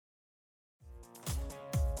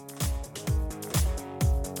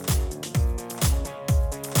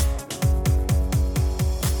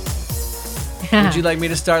Would you like me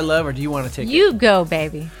to start, love, or do you want to take it? You go,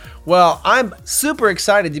 baby. Well, I'm super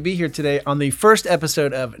excited to be here today on the first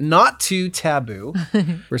episode of Not Too Taboo.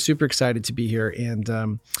 We're super excited to be here,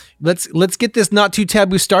 and let's get this Not Too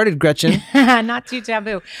Taboo started, Gretchen. Not too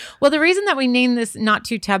taboo. Well, the reason that we named this Not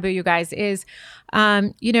Too Taboo, you guys, is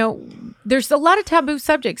there's a lot of taboo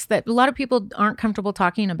subjects that a lot of people aren't comfortable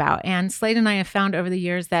talking about. And Slade and I have found over the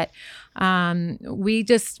years that we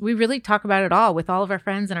really talk about it all with all of our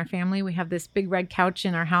friends and our family. We have this big red couch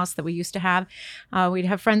in our house that we used to have. We'd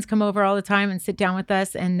have friends come over all the time and sit down with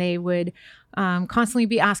us, and they would constantly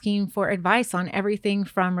be asking for advice on everything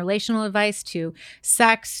from relational advice to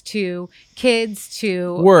sex to kids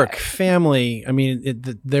to work, family. I mean,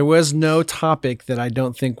 there was no topic that I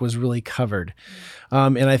don't think was really covered.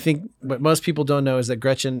 And I think what most people don't know is that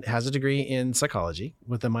Gretchen has a degree in psychology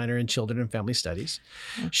with a minor in children and family studies.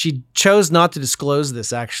 She chose not to disclose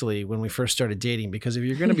this actually when we first started dating, because if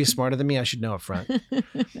you're going to be smarter than me, I should know up front.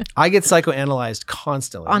 I get psychoanalyzed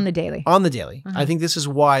constantly. On the daily. Uh-huh. I think this is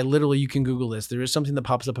why literally you can Google this. There is something that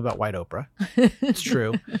pops up about White Oprah. It's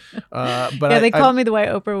true. But they called me the White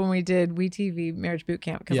Oprah when we did WeTV Marriage Boot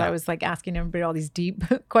Camp, because I was like asking everybody all these deep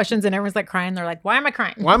questions, and everyone's like crying. They're like, why am I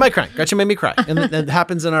crying? Why am I crying? Gretchen made me cry. And it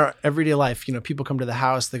happens in our everyday life. You know, people come to the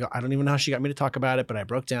house, they go, I don't even know how she got me to talk about it, but I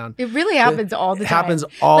broke down. It really happens all the time. It happens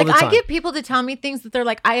all the time. I get people to tell me things that they're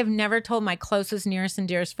like, I have never told my closest, nearest, and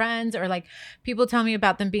dearest friends, or like people tell me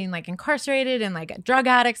about them being like incarcerated and like drug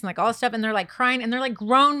addicts and like all this stuff, and they're like crying, and they're like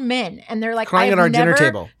grown men, and they're like, crying at our dinner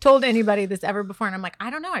table. Told anybody this ever before, and I'm like,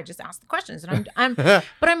 I don't know, I just asked the questions, and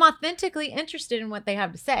but I'm authentically interested in what they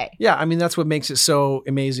have to say. Yeah, I mean, that's what makes it so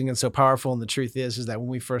amazing and so powerful. And the truth is that when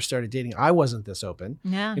we first started dating, I wasn't this open.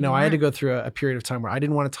 Yeah, I had to go through a period of time where I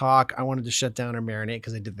didn't want to talk. I wanted to shut down or marinate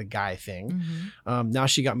because I did the guy thing. Mm-hmm. Now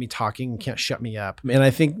she got me talking and can't shut me up. And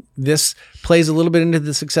I think this plays a little bit into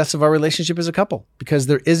the success of our relationship as a couple, because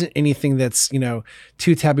there isn't anything that's,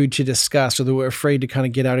 too taboo to discuss, or that we're afraid to kind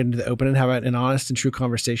of get out into the open and have an honest and true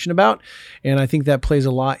conversation about. And I think that plays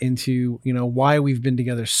a lot into, why we've been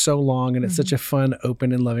together so long. And it's such a fun,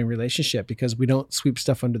 open, and loving relationship, because we don't sweep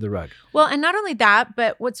stuff under the rug. Well, and not only that,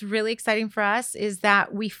 but what's really exciting for us is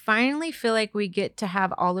that we finally feel like we get to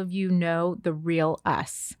have all of you know the real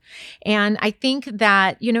us. And I think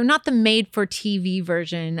that, not the made for TV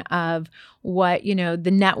version of what,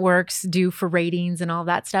 the networks do for ratings and all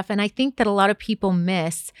that stuff. And I think that a lot of people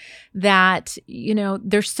miss that,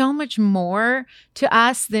 there's so much more to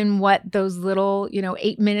us than what those little,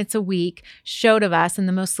 8 minutes a week showed of us, and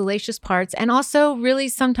the most salacious parts, and also really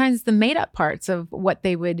sometimes the made up parts of what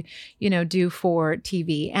they would, do for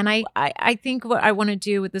TV. And I think what I want to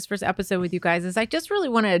do with this first episode with you guys is I just really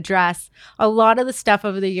want to address a lot of the stuff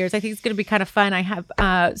over the years. I think it's going to be kind of fun. I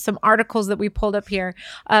have some articles that we pulled up here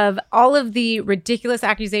of all of the ridiculous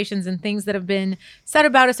accusations and things that have been said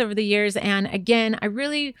about us over the years. And again, I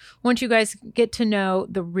really want you guys to get to know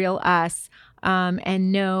the real us,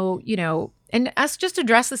 and know, and us just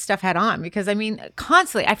address this stuff head on, because I mean,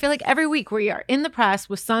 constantly, I feel like every week we are in the press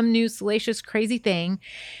with some new salacious, crazy thing.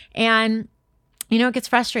 And it gets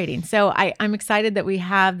frustrating. So I'm excited that we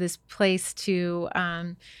have this place to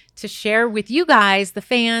share with you guys, the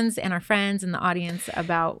fans and our friends and the audience,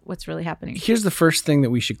 about what's really happening. Here's the first thing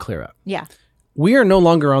that we should clear up. Yeah. We are no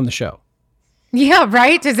longer on the show. Yeah,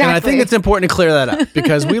 right. Exactly. And I think it's important to clear that up,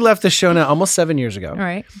 because we left the show now almost 7 years ago. All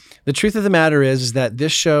right. The truth of the matter is that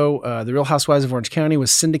this show, The Real Housewives of Orange County,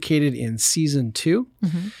 was syndicated in season 2.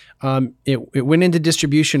 Mm-hmm. It went into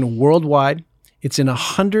distribution worldwide. It's in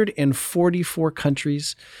 144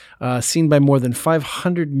 countries, seen by more than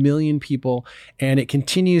 500 million people, and it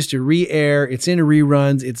continues to re-air. It's in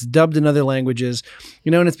reruns. It's dubbed in other languages,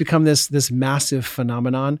 and it's become this massive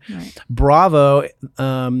phenomenon. Right. Bravo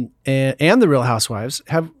and The Real Housewives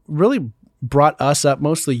have really brought us up,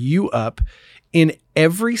 mostly you up, in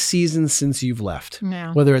every season since you've left.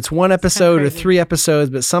 Yeah. Whether it's one episode or 3 episodes,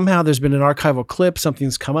 but somehow there's been an archival clip,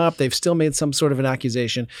 something's come up, they've still made some sort of an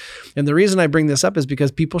accusation. And the reason I bring this up is because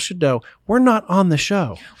people should know we're not on the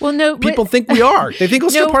show. Well, no. People think we are. They think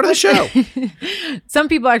we're still part of the show. Some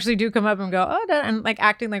people actually do come up and go, oh, and like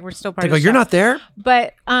acting like we're still part of the show. They go, you're not there?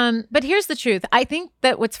 But here's the truth. I think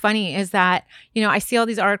that what's funny is that, I see all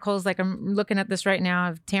these articles, like I'm looking at this right now,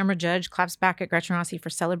 of Tamra Judge claps back at Gretchen Rossi for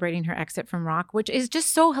celebrating her exit from Rock, which is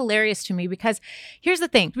just so hilarious to me, because here's the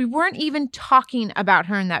thing. We weren't even talking about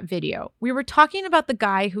her in that video. We were talking about the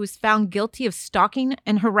guy who was found guilty of stalking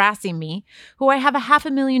and harassing me, who I have a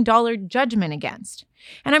 $500,000 judgment against.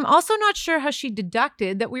 And I'm also not sure how she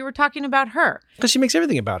deducted that we were talking about her. Because she makes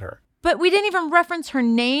everything about her. But we didn't even reference her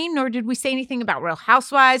name, nor did we say anything about Real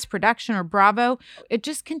Housewives, production, or Bravo. It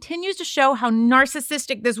just continues to show how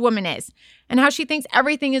narcissistic this woman is and how she thinks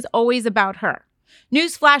everything is always about her.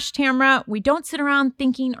 Newsflash, Tamra, we don't sit around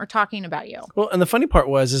thinking or talking about you. Well, and the funny part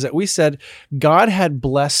is that we said God had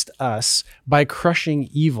blessed us by crushing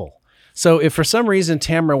evil. So if for some reason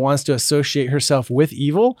Tamra wants to associate herself with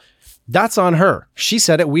evil, that's on her. She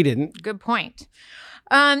said it, we didn't. Good point.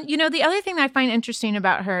 The other thing that I find interesting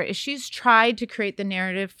about her is she's tried to create the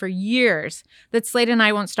narrative for years that Slade and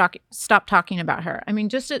I won't stop talking about her. I mean,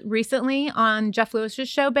 just recently on Jeff Lewis's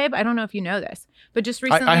show, babe, I don't know if you know this, but just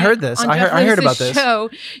recently I heard this. I heard about this show,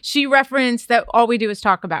 she referenced that all we do is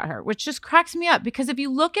talk about her, which just cracks me up because if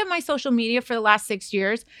you look at my social media for the last 6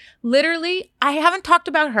 years, literally, I haven't talked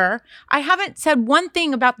about her. I haven't said one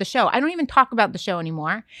thing about the show. I don't even talk about the show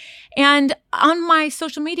anymore. And on my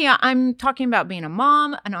social media, I'm talking about being a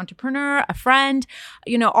mom, an entrepreneur, a friend,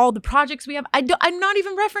 all the projects we have. I'm not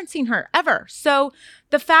even referencing her ever. So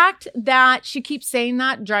the fact that she keeps saying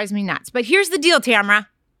that drives me nuts. But here's the deal, Tamra.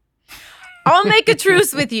 I'll make a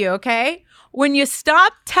truce with you, okay? When you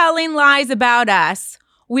stop telling lies about us,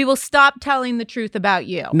 we will stop telling the truth about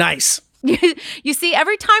you. Nice. You see,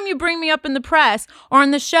 every time you bring me up in the press or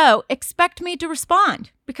on the show, expect me to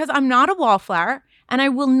respond because I'm not a wallflower. And I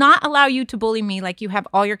will not allow you to bully me like you have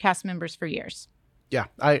all your cast members for years. Yeah,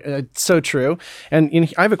 it's so true. And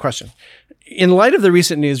I have a question. In light of the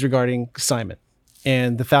recent news regarding Simon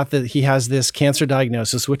and the fact that he has this cancer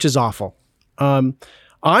diagnosis, which is awful, I'm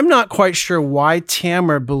not quite sure why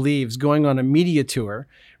Tamra believes going on a media tour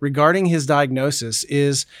regarding his diagnosis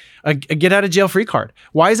is a get out of jail free card.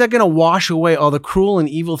 Why is that going to wash away all the cruel and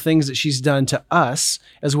evil things that she's done to us,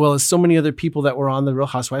 as well as so many other people that were on the Real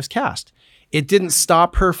Housewives cast? It didn't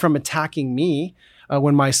stop her from attacking me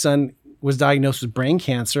when my son was diagnosed with brain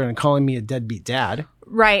cancer and calling me a deadbeat dad.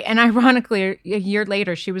 Right. And ironically, a year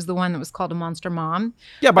later, she was the one that was called a monster mom.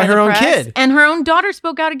 Yeah, by her own kid. And her own daughter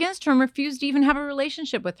spoke out against her and refused to even have a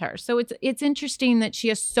relationship with her. So it's interesting that she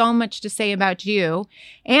has so much to say about you.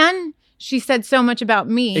 And she said so much about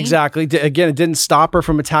me. Exactly. Again, it didn't stop her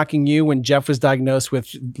from attacking you when Jeff was diagnosed with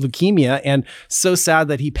leukemia. And so sad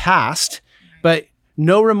that he passed. But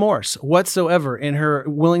no remorse whatsoever in her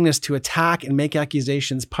willingness to attack and make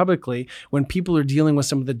accusations publicly when people are dealing with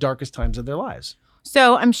some of the darkest times of their lives.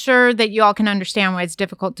 So I'm sure that you all can understand why it's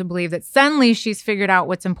difficult to believe that suddenly she's figured out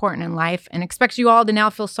what's important in life and expects you all to now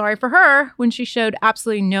feel sorry for her when she showed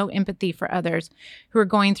absolutely no empathy for others who are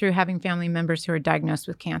going through having family members who are diagnosed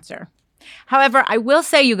with cancer. However, I will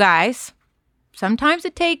say, you guys, sometimes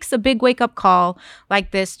it takes a big wake-up call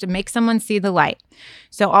like this to make someone see the light.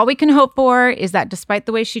 So all we can hope for is that despite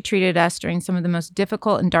the way she treated us during some of the most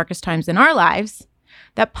difficult and darkest times in our lives,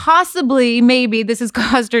 that possibly, maybe this has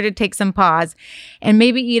caused her to take some pause and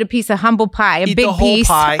maybe eat a piece of humble pie, Eat big the whole piece,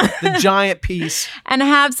 pie, the giant piece, and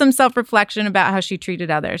have some self-reflection about how she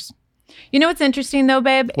treated others. You know what's interesting though,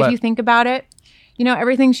 babe? What? If you think about it,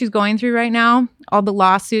 everything she's going through right now, all the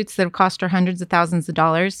lawsuits that have cost her hundreds of thousands of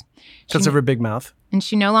dollars. because of her big mouth. And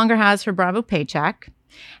she no longer has her Bravo paycheck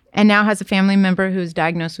and now has a family member who's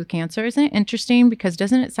diagnosed with cancer. Isn't it interesting? Because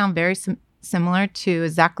doesn't it sound very similar to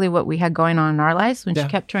exactly what we had going on in our lives when she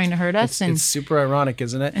kept trying to hurt us? It's super ironic,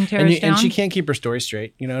 isn't it? And tear us down. And she can't keep her story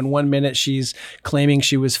straight. In 1 minute she's claiming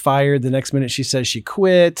she was fired. The next minute she says she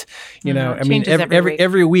quit.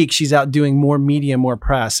 Every week she's out doing more media, more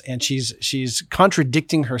press, and she's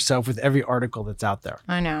contradicting herself with every article that's out there.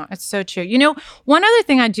 I know. It's so true. One other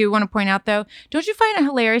thing I do want to point out though, don't you find it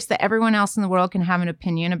hilarious that everyone else in the world can have an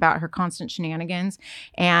opinion about her constant shenanigans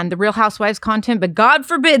and the Real Housewives content, but God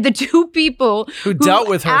forbid the two people who dealt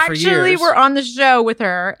with her for years actually were on the show with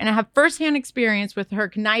her and have firsthand experience with her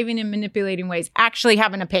conniving and manipulating ways actually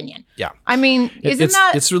have an opinion. Yeah. I mean,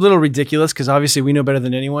 it's a little ridiculous because obviously we know better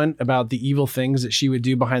than anyone about the evil things that she would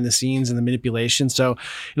do behind the scenes and the manipulation. So,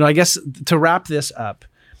 I guess to wrap this up,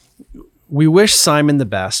 we wish Simon the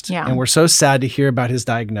best, and we're so sad to hear about his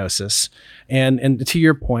diagnosis. And to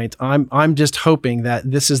your point, I'm just hoping that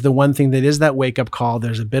this is the one thing that is that wake up call.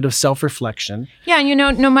 There's a bit of self-reflection. Yeah,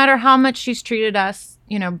 no matter how much she's treated us,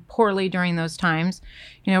 poorly during those times,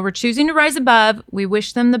 we're choosing to rise above. We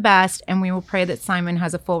wish them the best, and we will pray that Simon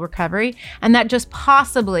has a full recovery, and that just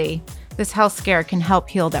possibly this health scare can help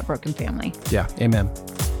heal that broken family. Yeah, amen.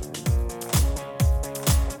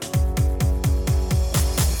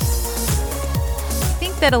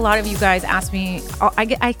 That a lot of you guys ask me, I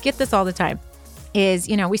get this all the time, is,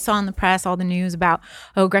 we saw in the press all the news about,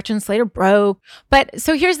 Gretchen Slater broke. But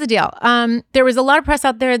so here's the deal. There was a lot of press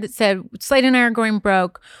out there that said, Slater and I are going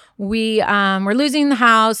broke. We were losing the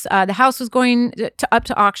house. The house was going up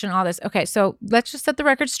to auction, all this. Okay, so let's just set the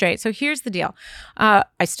record straight. So here's the deal. I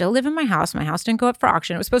still live in my house. My house didn't go up for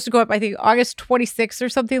auction. It was supposed to go up, I think, August 26th or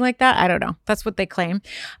something like that. I don't know. That's what they claim.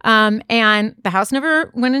 And the house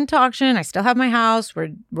never went into auction. I still have my house.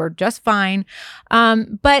 We're just fine.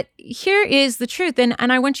 But here is the truth. And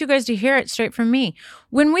I want you guys to hear it straight from me.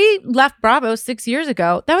 When we left Bravo 6 years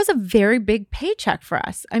ago, that was a very big paycheck for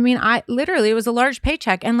us. I mean, it was a large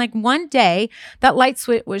paycheck. And like one day that light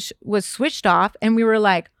switch was switched off and we were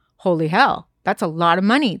like, holy hell. That's a lot of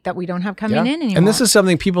money that we don't have coming in anymore. And this is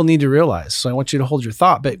something people need to realize. So I want you to hold your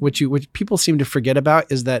thought. But what people seem to forget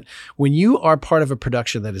about is that when you are part of a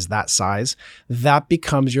production that is that size, that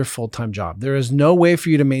becomes your full-time job. There is no way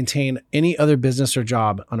for you to maintain any other business or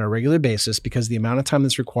job on a regular basis because the amount of time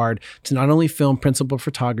that's required to not only film principal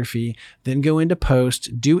photography, then go into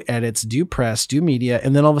post, do edits, do press, do media,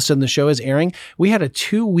 and then all of a sudden the show is airing. We had a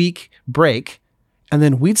 2-week break. And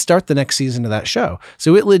then we'd start the next season of that show.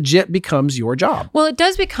 So it legit becomes your job. Well, it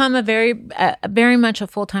does become a very much a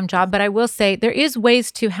full-time job. But I will say there is ways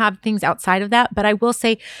to have things outside of that. But I will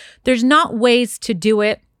say there's not ways to do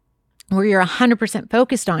it where you're 100%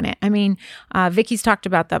 focused on it. I mean, Vicki's talked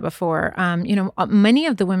about that before. Many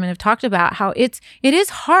of the women have talked about how it is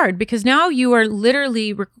hard because now you are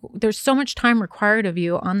literally, there's so much time required of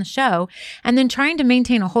you on the show. And then trying to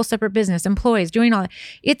maintain a whole separate business, employees, doing all that.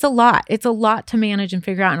 It's a lot. It's a lot to manage and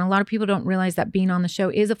figure out. And a lot of people don't realize that being on the show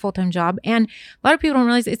is a full-time job. And a lot of people don't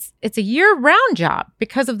realize it's a year-round job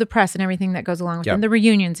because of the press and everything that goes along with it, and the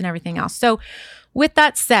reunions and everything else. So with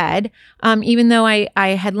that said, even though I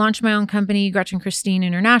had launched my own company, Gretchen Christine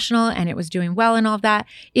International, and it was doing well and all of that,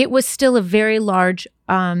 it was still a very large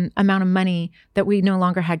amount of money that we no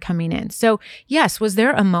longer had coming in. So yes, was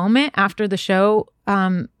there a moment after the show,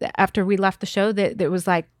 after we left the show that was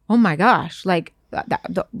like, oh my gosh, like,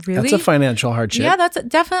 really? That's a financial hardship. Yeah, that's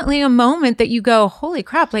definitely a moment that you go, holy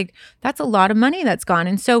crap, like that's a lot of money that's gone.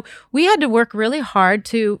 And so we had to work really hard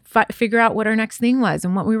to figure out what our next thing was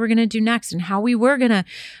and what we were going to do next and how we were going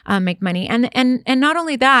to make money. And not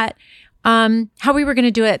only that, how we were going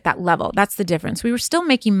to do it at that level. That's the difference. We were still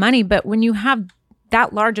making money, but when you have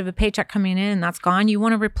that large of a paycheck coming in and that's gone, you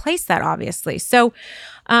want to replace that, obviously. So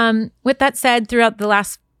with that said, throughout the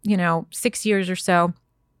last 6 years or so,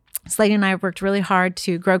 Slade and I have worked really hard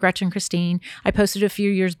to grow Gretchen Christine. I posted a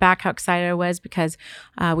few years back how excited I was because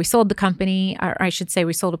we sold the company, or I should say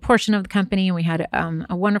we sold a portion of the company, and we had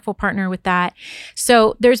a wonderful partner with that.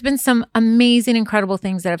 So there's been some amazing, incredible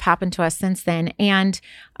things that have happened to us since then. And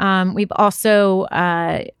we've also,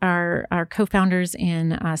 our co-founders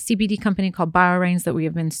in a CBD company called BioRains that we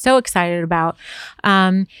have been so excited about.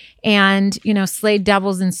 And, Slade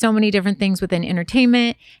dabbles in so many different things within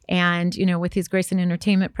entertainment and, with his Grayson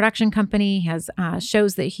Entertainment production company, he has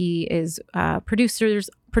shows that he is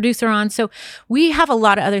producer on. So we have a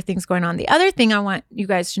lot of other things going on. The other thing I want you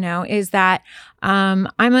guys to know is that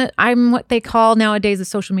I'm what they call nowadays a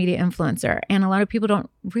social media influencer. And a lot of people don't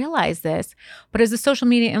realize this, but as a social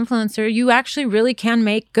media influencer, you actually really can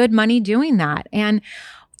make good money doing that. And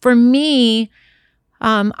for me,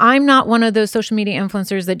 I'm not one of those social media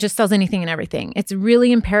influencers that just sells anything and everything. It's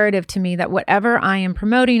really imperative to me that whatever I am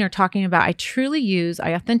promoting or talking about, I truly use,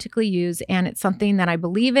 I authentically use, and it's something that I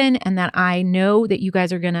believe in and that I know that you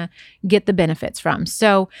guys are going to get the benefits from.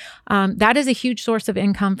 So that is a huge source of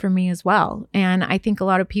income for me as well. And I think a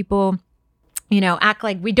lot of people act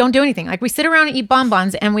like we don't do anything. Like we sit around and eat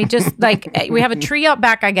bonbons and we just we have a tree out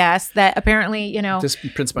back, I guess, that apparently, just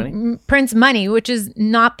prints money. Prints money, which is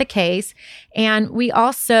not the case. And we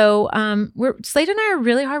also, Slade and I are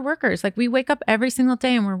really hard workers. Like we wake up every single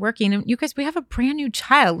day and we're working. And you guys, we have a brand new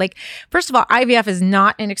child. Like, first of all, IVF is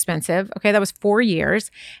not inexpensive. Okay. That was 4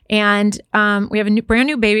 years. And we have a brand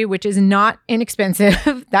new baby, which is not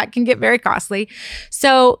inexpensive. That can get very costly.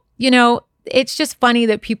 So, it's just funny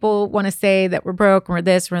that people want to say that we're broke or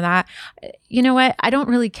this or that. You know what? I don't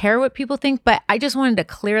really care what people think, but I just wanted to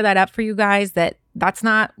clear that up for you guys that that's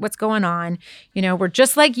not what's going on. We're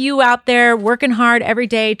just like you out there working hard every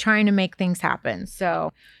day trying to make things happen.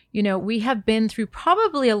 So, we have been through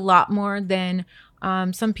probably a lot more than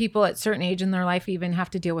some people at a certain age in their life even have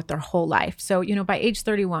to deal with their whole life. So, by age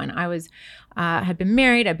 31, I had been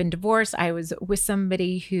married, I'd been divorced. I was with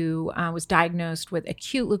somebody who was diagnosed with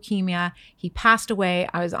acute leukemia. He passed away.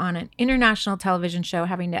 I was on an international television show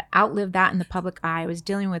having to outlive that in the public eye. I was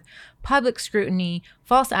dealing with public scrutiny,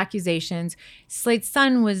 false accusations. Slade's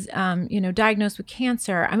son was, diagnosed with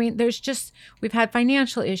cancer. I mean, we've had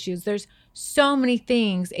financial issues. There's so many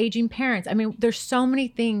things, aging parents. I mean, there's so many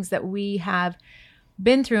things that we have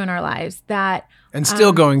been through in our lives that and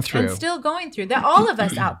still going through. That all of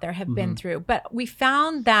us out there have been through. But we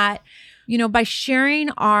found that, by sharing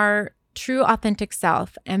our true authentic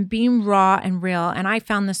self and being raw and real, and I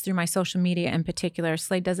found this through my social media in particular.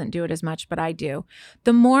 Slade doesn't do it as much, but I do.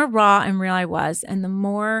 The more raw and real I was, and the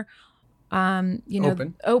more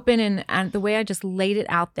open and the way I just laid it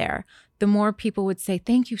out there, the more people would say,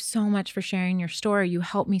 thank you so much for sharing your story. You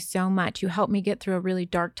helped me so much. You helped me get through a really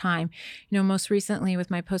dark time. Most recently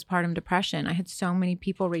with my postpartum depression, I had so many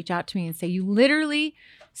people reach out to me and say, you literally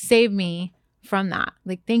saved me from that.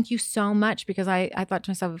 Like, thank you so much, because I thought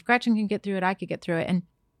to myself, if Gretchen can get through it, I could get through it. And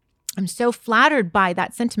I'm so flattered by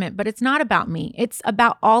that sentiment, but it's not about me. It's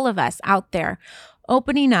about all of us out there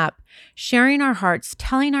opening up, sharing our hearts,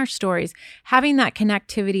 telling our stories, having that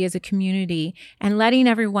connectivity as a community, and letting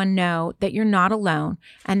everyone know that you're not alone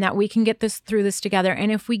and that we can get through this together.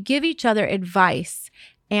 And if we give each other advice,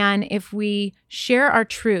 and if we share our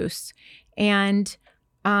truths, and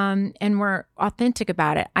we're authentic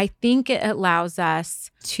about it, I think it allows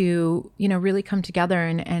us to, really come together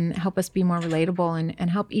and help us be more relatable and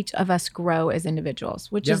help each of us grow as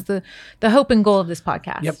individuals, which is the hope and goal of this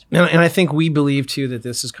podcast. Yep. And I think we believe too that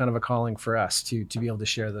this is kind of a calling for us to be able to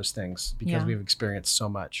share those things, because we've experienced so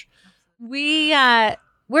much. We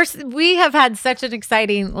have had such an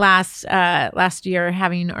exciting last year,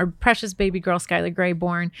 having our precious baby girl Skylar Gray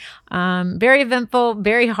born. Very eventful,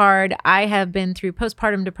 very hard. I have been through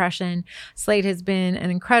postpartum depression. Slade has been an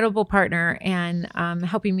incredible partner and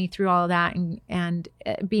helping me through all of that, and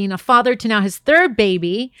being a father to now his third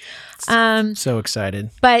baby. So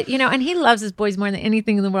excited. But and he loves his boys more than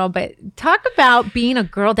anything in the world. But talk about being a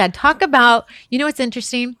girl dad. Talk about what's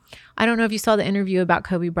interesting. I don't know if you saw the interview about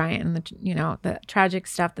Kobe Bryant and the tragic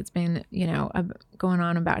stuff that's been, going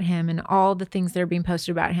on about him and all the things that are being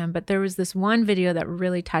posted about him. But there was this one video that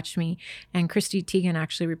really touched me, and Christy Teigen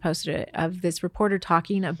actually reposted it, of this reporter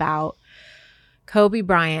talking about Kobe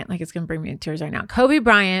Bryant. Like, it's going to bring me to tears right now. Kobe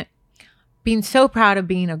Bryant being so proud of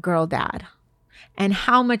being a girl dad, and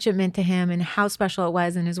how much it meant to him and how special it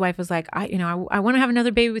was. And his wife was like, I want to have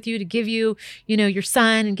another baby with you to give you, your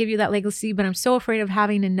son and give you that legacy, but I'm so afraid of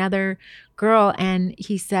having another girl. And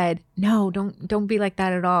he said, no, don't be like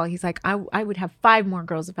that at all. He's like, I would have 5 more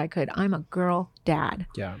girls if I could. I'm a girl dad.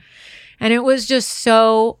 Yeah. And it was just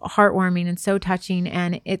so heartwarming and so touching.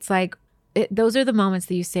 And it's like, those are the moments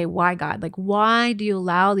that you say, why, God? Like, why do you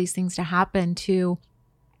allow these things to happen to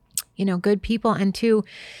good people, and to,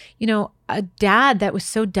 a dad that was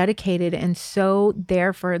so dedicated and so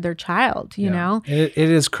there for their child, know? It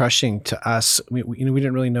is crushing to us. We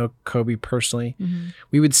didn't really know Kobe personally. Mm-hmm.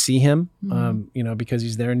 We would see him, because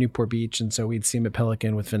he's there in Newport Beach. And so we'd see him at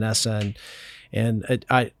Pelican with Vanessa, and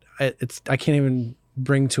I can't even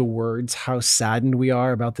bring to words how saddened we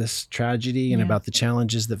are about this tragedy and about the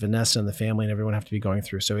challenges that Vanessa and the family and everyone have to be going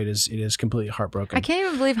through. So it is completely heartbroken. I can't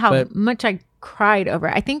even believe how much I cried over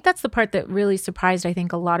it. I think that's the part that really surprised, I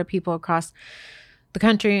think, a lot of people across the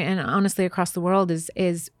country and honestly across the world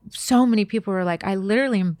is so many people were like, I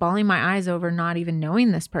literally am bawling my eyes over not even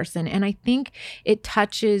knowing this person. And I think it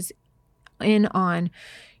touches in on,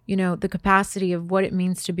 the capacity of what it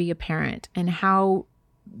means to be a parent, and how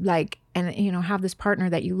have this partner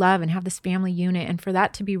that you love and have this family unit, and for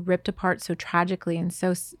that to be ripped apart so tragically and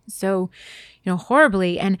so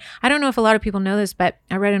horribly. And I don't know if a lot of people know this, but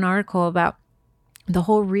I read an article about the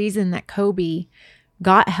whole reason that Kobe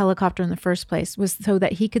got a helicopter in the first place was so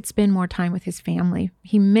that he could spend more time with his family.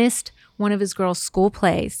 He missed one of his girls' school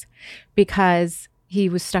plays because he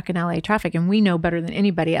was stuck in LA traffic. And we know better than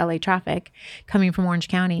anybody LA traffic coming from Orange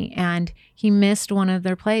County. And he missed one of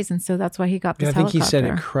their plays. And so that's why he got this helicopter. He said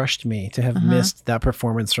it crushed me to have missed that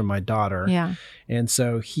performance from my daughter. Yeah. And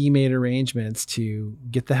so he made arrangements to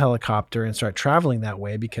get the helicopter and start traveling that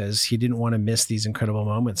way, because he didn't want to miss these incredible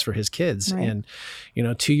moments for his kids. Right.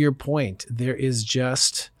 And, to your point, there is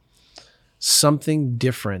just something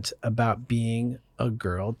different about being a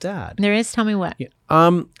girl dad. There is. Tell me what. Yeah.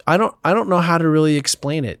 I don't know how to really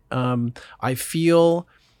explain it. I feel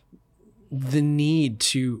the need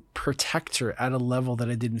to protect her at a level that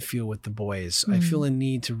I didn't feel with the boys. I feel a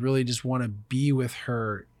need to really just want to be with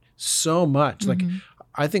her so much. Like,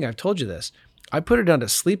 I think I've told you this. I put her down to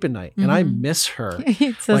sleep at night and I miss her.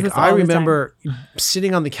 Like, I remember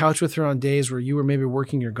sitting on the couch with her on days where you were maybe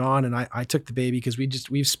working, you're gone. And I took the baby because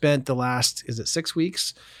we've spent the last, 6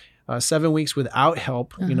 weeks, 7 weeks without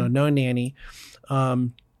help, no nanny.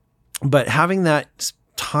 But having that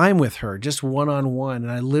time with her, just one-on-one.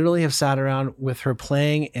 And I literally have sat around with her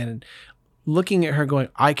playing and looking at her going,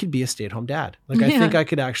 I could be a stay-at-home dad. Like, I think I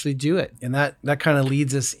could actually do it. And that kind of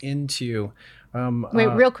leads us into Wait,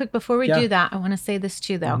 real quick before we do that, I want to say this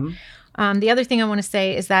too, though. The other thing I want to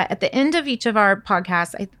say is that at the end of each of our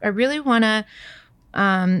podcasts, I really want to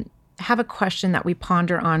have a question that we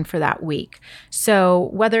ponder on for that week. So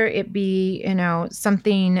whether it be,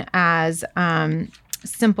 something as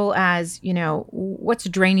simple as, what's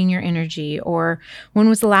draining your energy, or when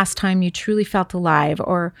was the last time you truly felt alive,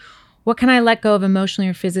 or what can I let go of emotionally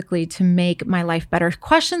or physically to make my life better?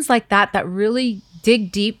 Questions like that really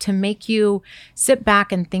dig deep to make you sit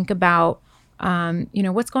back and think about,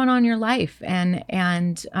 what's going on in your life. And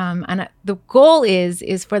the goal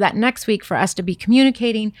is for that next week for us to be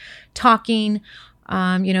communicating, talking,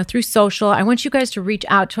 through social. I want you guys to reach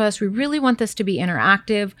out to us. We really want this to be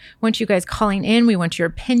interactive. I want you guys calling in. We want your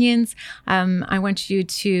opinions. I want you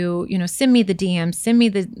to, send me the DMs, send me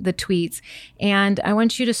the tweets. And I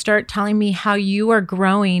want you to start telling me how you are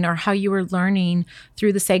growing or how you are learning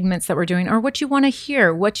through the segments that we're doing, or what you want to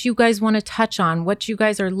hear, what you guys want to touch on, what you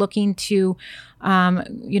guys are looking to,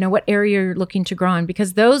 what area you're looking to grow in,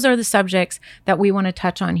 because those are the subjects that we want to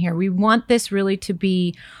touch on here. We want this really to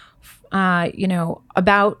be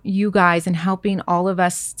about you guys and helping all of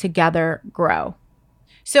us together grow.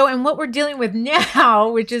 So, and what we're dealing with now,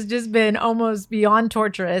 which has just been almost beyond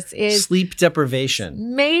torturous, is sleep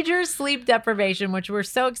deprivation. Major sleep deprivation, which we're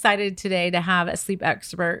so excited today to have a sleep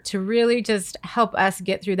expert to really just help us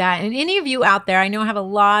get through that. And any of you out there, I know I have a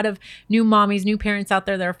lot of new mommies, new parents out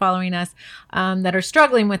there that are following us that are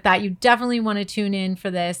struggling with that. You definitely want to tune in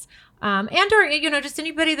for this. Or just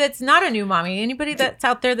anybody that's not a new mommy, anybody that's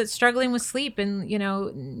out there that's struggling with sleep and,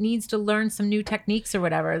 needs to learn some new techniques or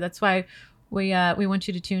whatever. That's why we want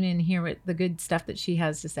you to tune in and hear what the good stuff that she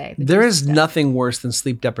has to say. There is nothing worse than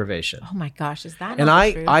sleep deprivation. Oh my gosh, is that? And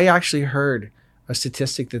I actually heard a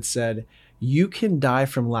statistic that said you can die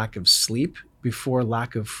from lack of sleep before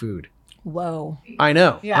lack of food. Whoa. I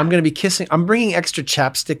know. Yeah. I'm going to be I'm bringing extra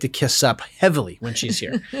chapstick to kiss up heavily when she's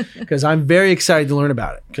here because I'm very excited to learn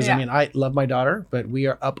about it. Because I love my daughter, but we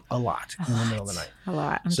are up a lot in the middle of the night. A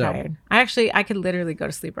lot. I'm tired. I could literally go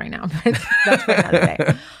to sleep right now, but that's for another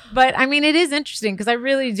day. But I mean, it is interesting because I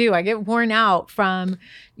really do. I get worn out from,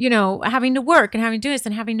 having to work and having to do this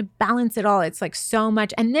and having to balance it all. It's like so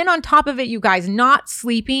much. And then on top of it, you guys, not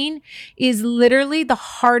sleeping is literally the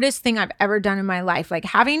hardest thing I've ever done in my life. Like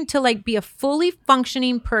having to be a fully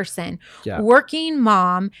functioning person, working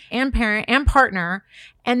mom and parent and partner,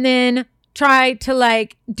 and then try to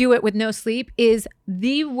do it with no sleep is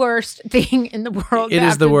the worst thing in the world. It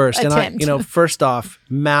is the worst. Attempt. And first off,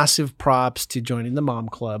 massive props to joining the Mom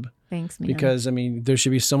Club. Thanks, man. Because there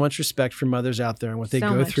should be so much respect for mothers out there and what they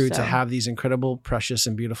go through to have these incredible, precious,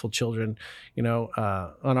 and beautiful children, on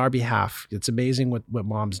our behalf. It's amazing what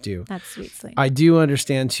moms do. That's sweet, Slade. I do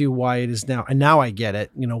understand too why it is now, and now I get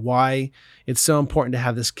it, why it's so important to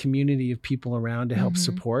have this community of people around to help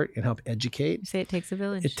support and help educate. You say it takes a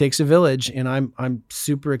village. It takes a village, and I'm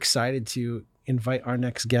super excited to invite our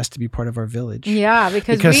next guest to be part of our village. Yeah,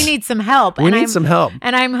 because we need some help. We need some help.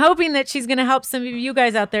 And I'm hoping that she's going to help some of you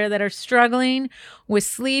guys out there that are struggling with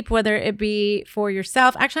sleep, whether it be for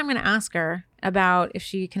yourself. Actually, I'm going to ask her about if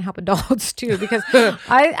she can help adults too, because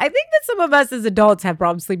I think that some of us as adults have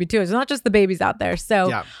problems sleeping too. It's not just the babies out there.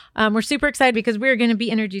 So we're super excited because we're going to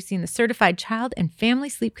be introducing the certified child and family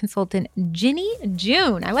sleep consultant, Jenny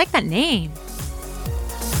June. I like that name.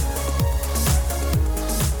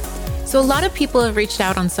 So a lot of people have reached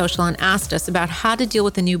out on social and asked us about how to deal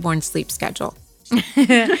with a newborn sleep schedule.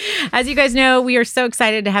 As you guys know, we are so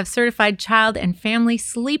excited to have certified child and family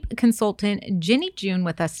sleep consultant Jenny June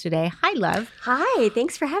with us today. Hi, love. Hi,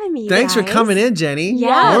 thanks for having me. Thanks for coming in, Jenny.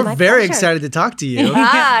 Yeah, we're very excited to talk to you.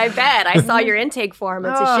 I bet. I saw your intake form.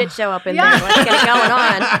 It's a shit show up in there. Let's get it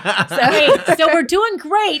going on. So we're doing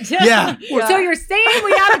great. Yeah. So you're saying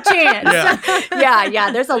we have a chance.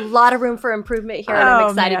 Yeah. There's a lot of room for improvement here, and I'm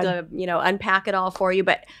excited to unpack it all for you.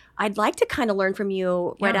 But I'd like to kind of learn from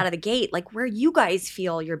you right out of the gate, like where you guys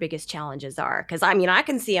feel your biggest challenges are. Because I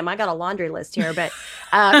can see them. I got a laundry list here, but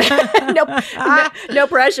no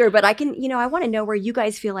pressure. But I can, I want to know where you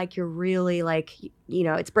guys feel like you're really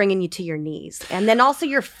it's bringing you to your knees. And then also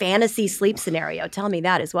your fantasy sleep scenario. Tell me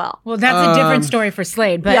that as well. Well, that's a different story for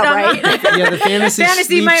Slade. But right. The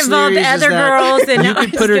fantasy might involve other girls. And you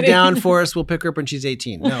can put her down for us. We'll pick her up when she's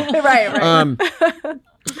 18. No. Right.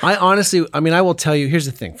 I honestly, I will tell you, here's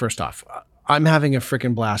the thing. First off, I'm having a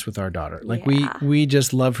freaking blast with our daughter. Like Yeah. we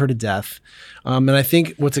just love her to death. And I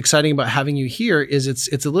think what's exciting about having you here is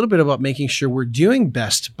it's a little bit about making sure we're doing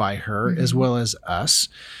best by her as well as us.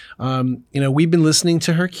 We've been listening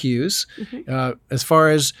to her cues. As far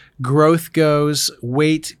as growth goes,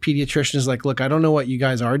 weight, pediatrician is like, look, I don't know what you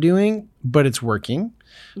guys are doing, but it's working.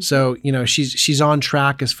 So, she's on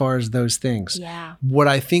track as far as those things. Yeah. What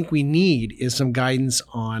I think we need is some guidance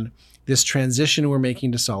on this transition we're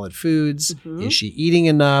making to solid foods. Is she eating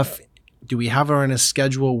enough? Do we have her on a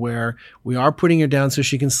schedule where we are putting her down so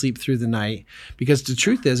she can sleep through the night? Because the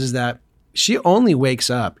truth is that she only wakes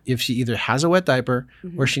up if she either has a wet diaper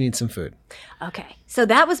or she needs some food. Okay. So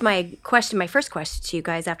that was my first question to you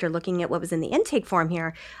guys after looking at what was in the intake form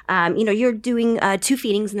here. You're doing 2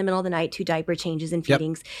 feedings in the middle of the night, 2 diaper changes and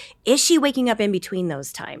feedings. Is she waking up in between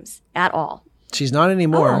those times at all? She's not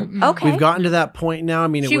anymore. Oh, okay. We've gotten to that point now. I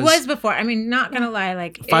mean, She was before. I mean, not going to lie.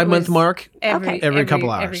 Like 5-month mark every couple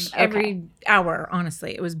hours. Every hour,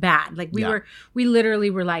 honestly. It was bad. Like we literally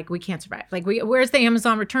were like, we can't survive. Like where's the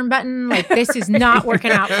Amazon return button? Like this is not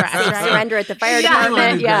working out for us. Right? Surrender at the fire Shame on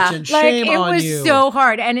department. you, Yeah. Gretchen. Like Shame it on was you. so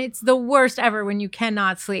hard, and it's the worst ever when you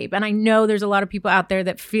cannot sleep. And I know there's a lot of people out there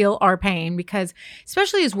that feel our pain because,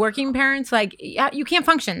 especially as working parents, like you can't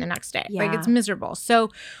function the next day. Like Yeah. it's miserable.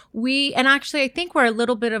 So I think where a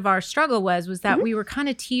little bit of our struggle was that we were kind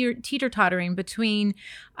of teeter-tottering between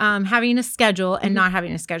having a schedule and not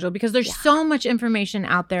having a schedule, because there's so much information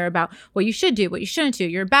out there about what you should do, what you shouldn't do.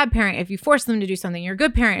 You're a bad parent if you force them to do something. You're a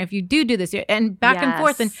good parent if you do this, and back and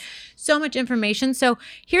forth, and so much information. So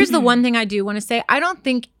here's the one thing I do want to say. I don't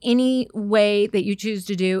think any way that you choose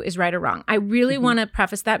to do is right or wrong. I really want to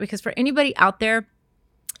preface that, because for anybody out there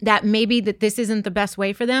that maybe that this isn't the best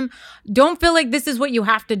way for them, don't feel like this is what you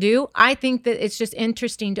have to do. I think that it's just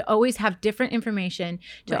interesting to always have different information,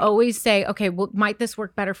 to always say, okay, well, might this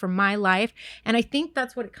work better for my life? And I think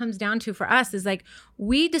that's what it comes down to for us is like,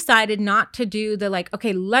 we decided not to do the like,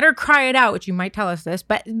 okay, let her cry it out, which you might tell us this,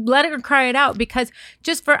 but let her cry it out, because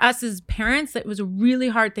just for us as parents, it was a really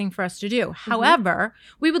hard thing for us to do. However,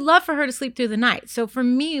 we would love for her to sleep through the night. So for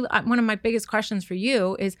me, one of my biggest questions for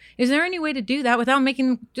you is there any way to do that without making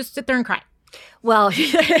them just sit there and cry? Well,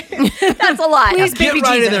 that's a lot. Please, Get baby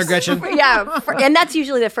right Jesus. in there, Gretchen. And that's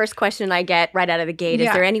usually the first question I get right out of the gate. Is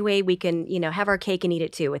Yeah. there any way we can, have our cake and eat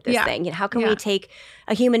it too with this thing? How can we take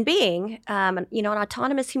a human being, an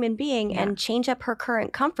autonomous human being, and change up her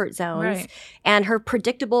current comfort zones and her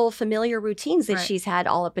predictable, familiar routines that she's had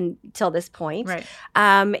all up until this point,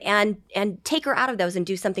 and take her out of those and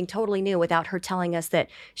do something totally new without her telling us that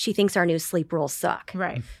she thinks our new sleep rules suck.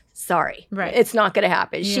 Right. Sorry, Right. it's not going to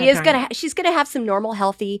happen. Yeah, She's gonna have some normal,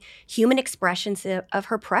 healthy human expressions of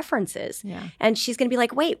her preferences, and she's gonna be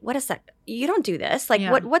like, "Wait, what is that? You don't do this. Like,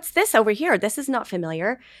 what's this over here? This is not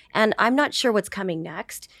familiar, and I'm not sure what's coming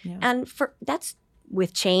next." Yeah. And that's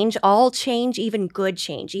with change, all change, even good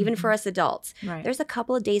change, even for us adults. Right. There's a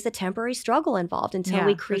couple of days of temporary struggle involved until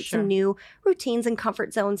we create sure. some new routines and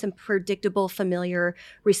comfort zones and predictable, familiar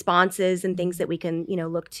responses and things that we can,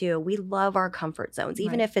 look to. We love our comfort zones,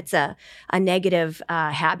 even if it's a negative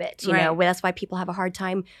habit. You know, that's why people have a hard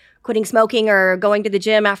time quitting smoking or going to the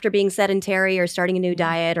gym after being sedentary or starting a new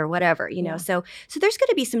diet or whatever, So there's going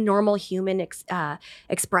to be some normal human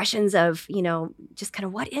expressions of, just kind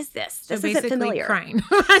of, what is this? This isn't familiar. Crying,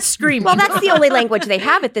 screaming. Well, that's the only language they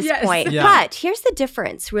have at this point. Yeah. But here's the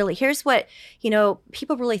difference, really. Here's what,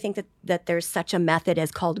 people really think that there's such a method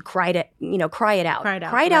as called cry it out.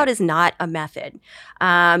 Cry it out is not a method.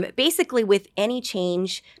 Basically, with any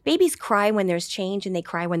change, babies cry when there's change and they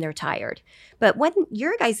cry when they're tired. But when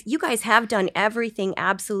you guys have done everything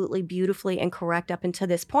absolutely beautifully and correct up until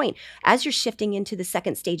this point. As you're shifting into the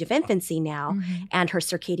second stage of infancy now, and her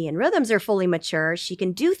circadian rhythms are fully mature, she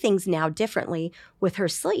can do things now differently with her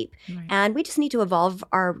sleep. Right. And we just need to evolve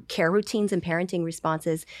our care routines and parenting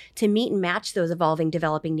responses to meet and match those evolving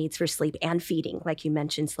developing needs for sleep and feeding, like you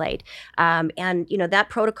mentioned, Slade. And that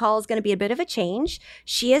protocol is going to be a bit of a change.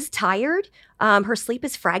 She is tired. Her sleep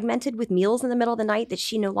is fragmented with meals in the middle of the night that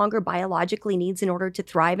she no longer biologically needs in order to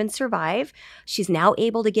thrive and survive. She's now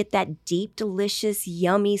able to get that deep, delicious,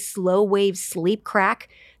 yummy, slow wave sleep crack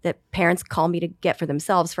that parents call me to get for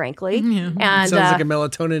themselves, frankly. Yeah. And Sounds like a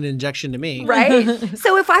melatonin injection to me. Right?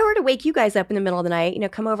 So if I were to wake you guys up in the middle of the night,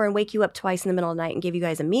 come over and wake you up twice in the middle of the night and give you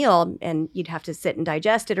guys a meal, and you'd have to sit and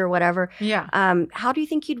digest it or whatever. Yeah. How do you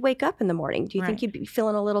think you'd wake up in the morning? Do you think you'd be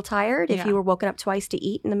feeling a little tired if you were woken up twice to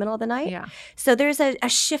eat in the middle of the night? Yeah. So there's a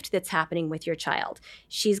shift that's happening with your child.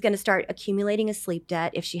 She's going to start accumulating a sleep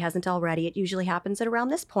debt if she hasn't already. It usually happens at around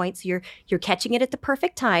this point. So you're catching it at the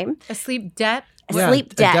perfect time. A sleep debt?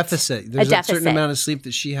 sleep debt. A deficit. There's a certain amount of sleep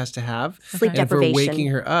that she has to have. Sleep deprivation. If we're waking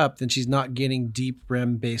her up, then she's not getting deep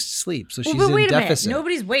REM-based sleep. So she's but wait in a deficit. minute.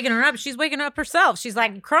 Nobody's waking her up. She's waking up herself. She's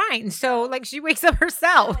like crying. So like she wakes up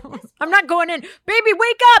herself. I'm not going in, baby,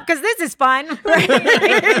 wake up because this is fun. Right.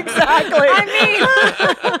 Exactly.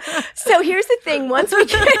 So here's the thing. Once we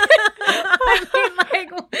get...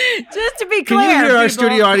 just to be clear. Can you hear our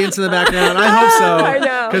studio audience in the background? I hope so. I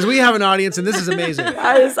know. Because we have an audience and this is amazing.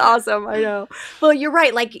 That is awesome. I know. Well, you're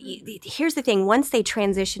right. Like, here's the thing. Once they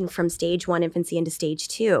transition from stage 1 infancy into stage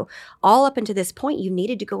 2, all up until this point, you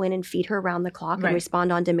needed to go in and feed her around the clock and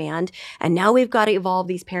respond on demand. And now we've got to evolve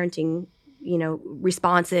these parenting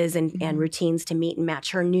responses and routines to meet and match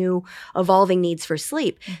her new evolving needs for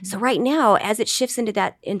sleep. So right now, as it shifts into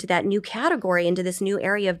that new category, into this new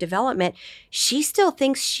area of development, she still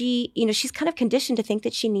thinks she's kind of conditioned to think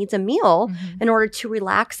that she needs a meal in order to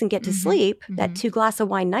relax and get to sleep, that 2 glass of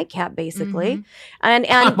wine nightcap, basically.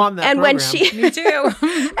 And when she, me too.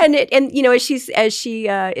 as she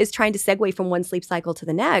is trying to segue from one sleep cycle to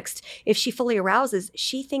the next, if she fully arouses,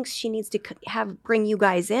 she thinks she needs to bring you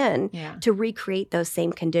guys in to recreate those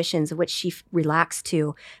same conditions which she relaxed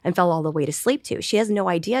to and fell all the way to sleep to. She has no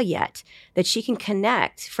idea yet that she can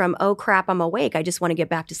connect from, oh crap, I'm awake, I just want to get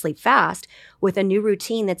back to sleep fast, with a new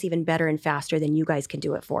routine that's even better and faster than you guys can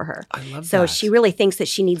do it for her. I love that. So she really thinks that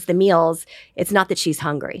she needs the meals. It's not that she's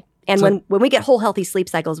hungry. And when we get whole healthy sleep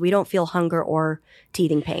cycles, we don't feel hunger or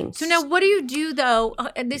teething pain. So now what do you do though?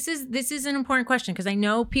 And this is an important question because I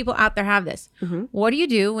know people out there have this. What do you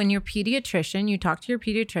do when your pediatrician, you talk to your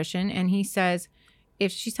pediatrician and he says,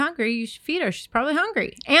 if she's hungry, you should feed her. She's probably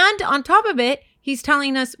hungry. And on top of it, he's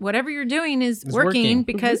telling us whatever you're doing is working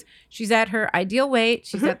because she's at her ideal weight.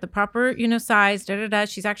 She's at the proper, size,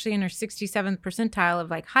 She's actually in her 67th percentile of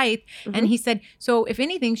like height. And he said, so if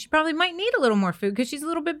anything, she probably might need a little more food because she's a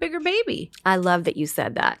little bit bigger baby. I love that you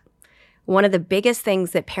said that. One of the biggest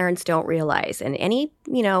things that parents don't realize, and any,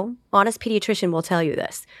 honest pediatrician will tell you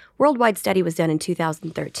this, worldwide study was done in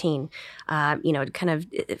 2013, kind of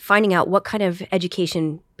finding out what kind of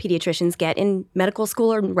education pediatricians get in medical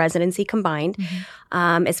school or residency combined,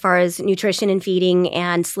 as far as nutrition and feeding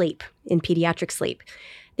and sleep, in pediatric sleep.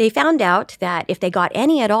 They found out that if they got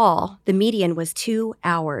any at all, the median was 2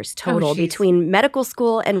 hours total between medical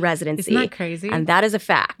school and residency. Isn't that crazy? And that is a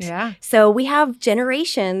fact. Yeah. So we have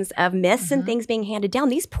generations of myths and things being handed down.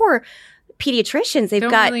 These poor pediatricians, they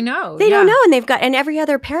don't really know. They don't know. And every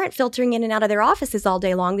other parent filtering in and out of their offices all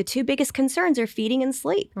day long. The 2 biggest concerns are feeding and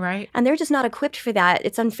sleep. Right. And they're just not equipped for that.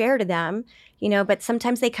 It's unfair to them. But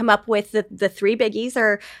sometimes they come up with the 3 biggies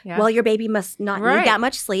are, well, your baby must not need that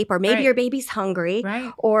much sleep, or maybe your baby's hungry,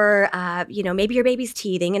 or, maybe your baby's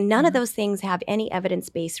teething. And none of those things have any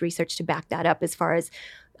evidence-based research to back that up as far as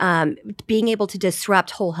being able to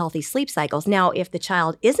disrupt whole healthy sleep cycles. Now, if the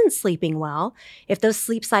child isn't sleeping well, if those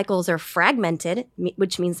sleep cycles are fragmented,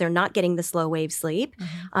 which means they're not getting the slow wave sleep,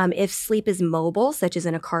 if sleep is mobile, such as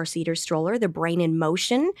in a car seat or stroller, the brain in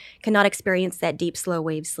motion cannot experience that deep slow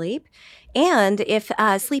wave sleep. And if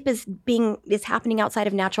sleep is happening outside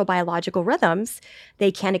of natural biological rhythms, they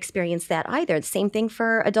can't experience that either. The same thing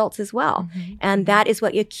for adults as well. And that is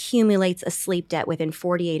what accumulates a sleep debt within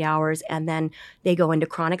 48 hours. And then they go into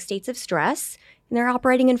chronic states of stress, and they're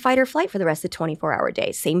operating in fight or flight for the rest of the 24-hour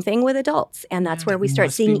day. Same thing with adults. And that's where we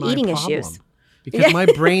start seeing eating issues. Because my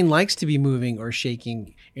brain likes to be moving or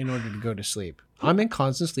shaking in order to go to sleep. I'm in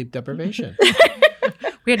constant sleep deprivation.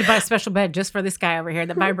 We had to buy a special bed just for this guy over here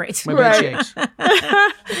that vibrates. My bed shakes.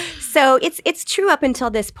 So it's true up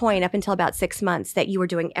until this point, up until about 6 months, that you were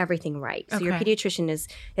doing everything right. So your pediatrician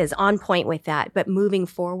is on point with that. But moving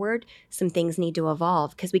forward, some things need to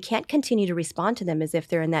evolve because we can't continue to respond to them as if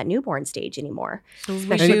they're in that newborn stage anymore. So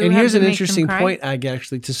and here's an interesting point, Ag,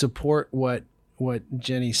 actually, to support what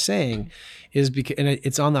Jenny's saying is because, and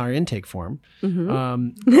it's on our intake form.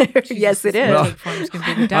 Yes, it is. Well,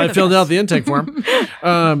 I filled out the intake form.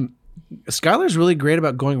 Skylar's really great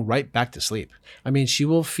about going right back to sleep. I mean, she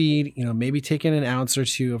will feed, maybe take in an ounce or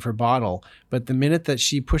 2 of her bottle, but the minute that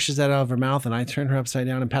she pushes that out of her mouth and I turn her upside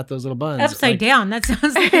down and pat those little buns. Upside down? That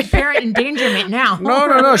sounds like a parent endangerment now.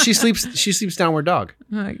 No. She sleeps downward dog.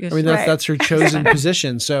 I mean, that's her chosen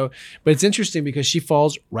position. So, but it's interesting because she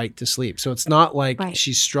falls right to sleep. So it's not like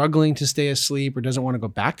she's struggling to stay asleep or doesn't want to go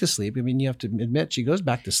back to sleep. I mean, you have to admit she goes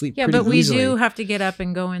back to sleep pretty easily. Yeah, but we do have to get up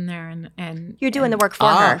and go in there and you're doing the work for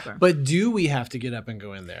her. But do we have to get up and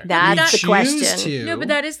go in there? That's the question. No, but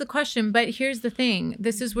that is the question. But here's the thing.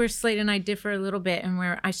 This is where Slate and I differ a little bit and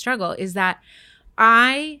where I struggle is that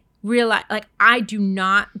I realize, I do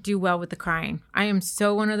not do well with the crying. I am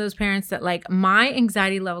so one of those parents that my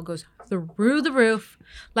anxiety level goes through the roof.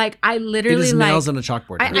 Like I It literally is like nails on a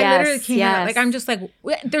chalkboard. I literally can't. Like I'm just like,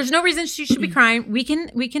 there's no reason she should be crying. We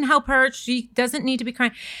can help her. She doesn't need to be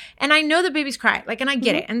crying. And I know that babies cry. Like, and I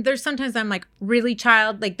get it. And there's sometimes I'm like, really,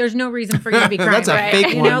 child? Like, there's no reason for you to be crying. That's a right?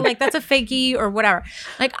 fake You one. know, like that's a fakey or whatever.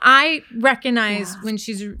 Like I recognize when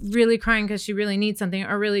she's really crying because she really needs something,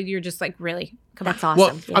 or really you're just like, really. That's on.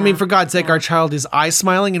 awesome. Well, I mean, for God's sake, our child is eye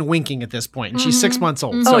smiling and winking at this point, and she's 6 months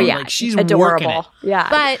old. So, like, she's adorable. working it. Yeah.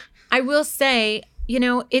 But I will say, you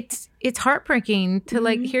know, it's heartbreaking to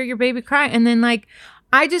like hear your baby cry. And then like,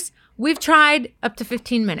 we've tried up to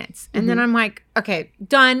 15 minutes. And then I'm like, okay,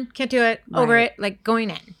 done. Can't do it. Over it. Like going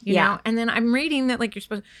in, you know? And then I'm reading that like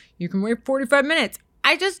you can wait 45 minutes.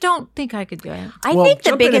 I just don't think I could do it. I think the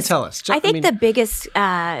jump in and biggest. tell us.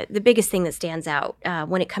 The biggest thing that stands out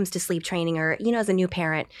when it comes to sleep training, or as a new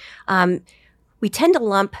parent, we tend to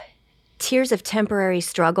lump tears of temporary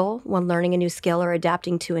struggle when learning a new skill or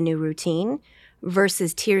adapting to a new routine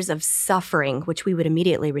versus tears of suffering, which we would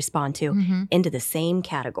immediately respond to, into the same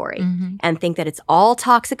category and think that it's all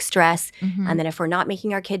toxic stress. And then if we're not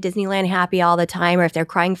making our kid Disneyland happy all the time, or if they're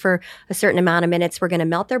crying for a certain amount of minutes, we're going to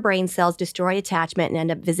melt their brain cells, destroy attachment, and end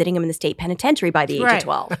up visiting them in the state penitentiary by the age of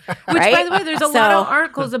 12. Which, by the way, there's a lot of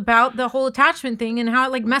articles about the whole attachment thing and how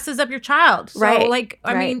it like messes up your child. So, like,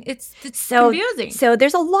 I mean, it's confusing. So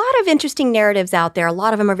there's a lot of interesting narratives out there. A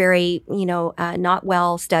lot of them are very, not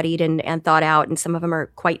well studied and thought out. And some of them are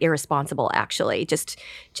quite irresponsible, actually, just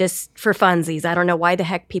for funsies. I don't know why the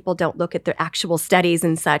heck people don't look at the actual studies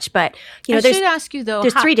and such. But, I should ask you, though.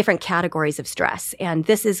 There's 3 different categories of stress, and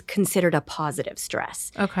this is considered a positive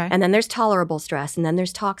stress. Okay. And then there's tolerable stress, and then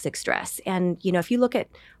there's toxic stress. And, if you look at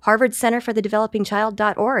Harvard Center for the Developing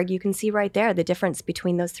Child.org, you can see right there the difference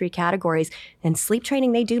between those 3 categories. And sleep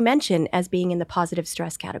training, they do mention as being in the positive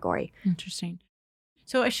stress category. Interesting.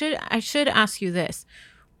 So I should ask you this.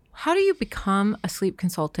 How do you become a sleep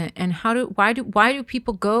consultant, and why do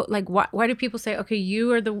people go, like, why do people say, okay,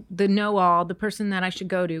 you are the know-all, the person that I should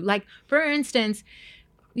go to? Like, for instance,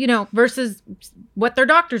 versus what their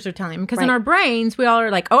doctors are telling them. Because in our brains, we all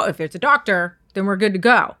are like, oh, if it's a doctor, then we're good to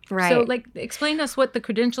go. Right. So, like, explain to us what the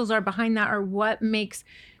credentials are behind that, or what makes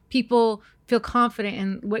people feel confident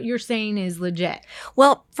in what you're saying is legit.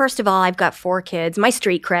 Well, first of all, I've got 4 kids. My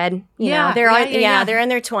street cred, they're in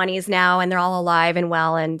their 20s now, and they're all alive and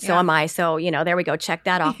well, and so am I. So, there we go. Check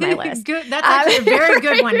that off my list. Good. That's actually a very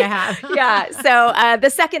good one to have. So the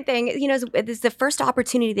second thing, this is the first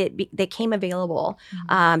opportunity that came available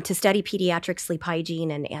to study pediatric sleep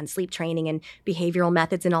hygiene and sleep training and behavioral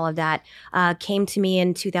methods and all of that came to me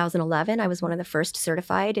in 2011. I was one of the first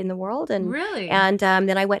certified in the world, and really, and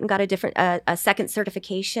then I went and got a second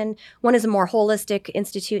certification. One is a more holistic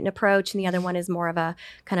institute and approach, and the other one is more of a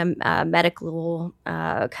kind of medical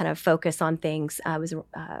kind of focus on things. I was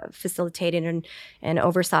facilitated and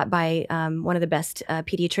oversaw by one of the best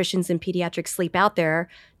pediatricians in pediatric sleep out there,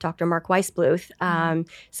 Dr. Mark Weisbluth.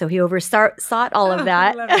 So he oversaw all of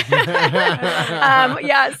that.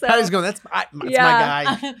 So I was going, that's my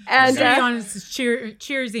guy. And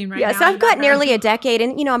cheersing right now. So I've got nearly a decade,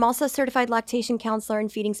 and I'm also a certified lactation counselor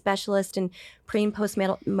and feeding specialist and pre and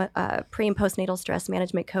postnatal stress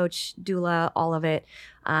management coach, doula, all of it.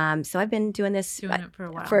 So I've been doing this for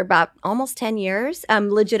a while. For about almost 10 years,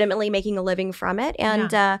 legitimately making a living from it.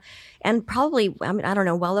 And probably, I don't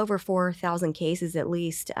know, well over 4,000 cases at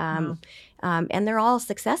least. And they're all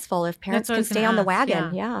successful if parents can stay on the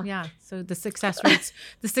wagon. Yeah. So the success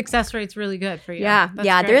rate's really good for you. That's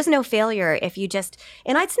great. There is no failure if you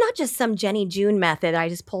and it's not just some Jenny June method I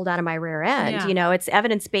just pulled out of my rear end. It's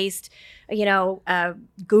evidence-based,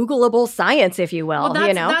 Googleable science, if you will.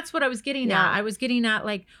 Well, that's what I was getting at. I was getting at,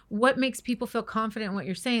 like, what makes people feel confident in what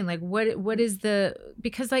you're saying? Like, what is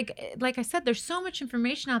because like I said, there's so much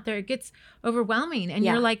information out there. It gets overwhelming, and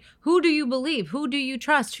you're like, who do you believe? Who do you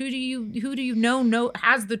trust? Who do you know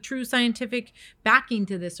has the true scientific backing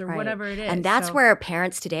to this, or whatever it is? And that's where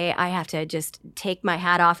parents today, I have to just take my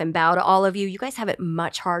hat off and bow to all of you. You guys have it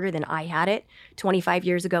much harder than I had it 25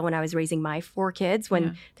 years ago when I was raising my 4 kids,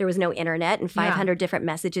 when there was no internet and 500 different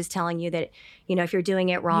messages telling you that, if you're doing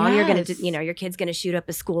it wrong, you're going to, your kid's going to shoot up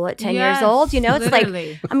a school at 10 years old. It's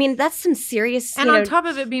literally. Like, that's some serious. And on top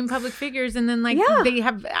of it being public figures, and then they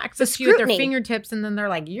have access to you at their fingertips, and then they're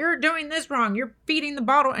like, you're doing this wrong. You're feeding the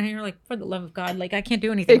bottle. And you're like, for the love of God, like, I can't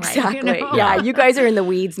do anything exactly. right. Yeah, you guys are in the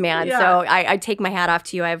weeds, man. So I take my hat off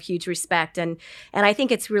to you. I have huge respect. And I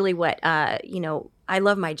think it's really what, I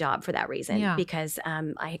love my job for that reason, Yeah. because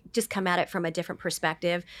I just come at it from a different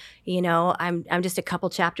perspective. You know, I'm just a couple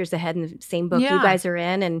chapters ahead in the same book Yeah. you guys are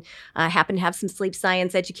in, and I happen to have some sleep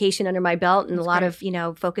science education under my belt and That's a lot great. of, you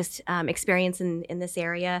know, focused experience in this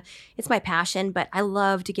area. It's my passion, but I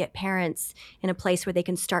love to get parents in a place where they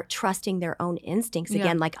can start trusting their own instincts Yeah.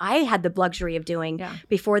 again, like I had the luxury of doing Yeah.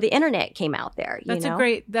 before the internet came out there. That's you know?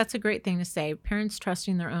 a great thing to say. Parents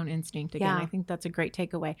trusting their own instinct again. Yeah. I think that's a great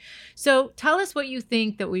takeaway. So tell us what you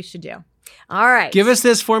think that we should do. All right. Give us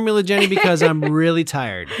this formula, Jenny, because I'm really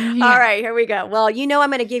tired. All right, here we go. Well, you know, I'm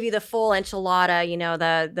going to give you the full enchilada, you know,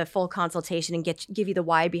 the full consultation and give you the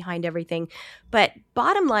why behind everything. But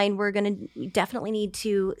bottom line, we're going to definitely need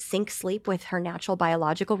to sync sleep with her natural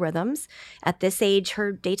biological rhythms. At this age,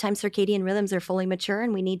 her daytime circadian rhythms are fully mature,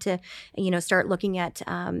 and we need to, you know, start looking at,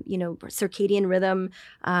 you know, circadian rhythm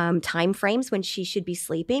time frames when she should be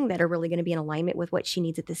sleeping that are really going to be in alignment with what she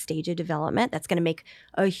needs at this stage of development. That's going to make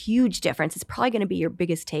a huge difference. It's probably going to be your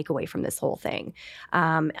biggest takeaway from this whole thing.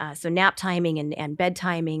 So nap timing and bed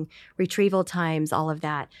timing, retrieval times, all of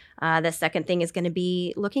that. The second thing is going to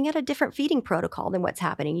be looking at a different feeding protocol than what's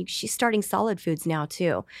happening. She's starting solid foods now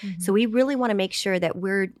too. Mm-hmm. So we really want to make sure that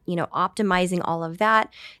we're, you know, optimizing all of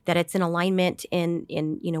that, that it's in alignment in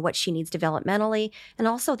you know, what she needs developmentally, and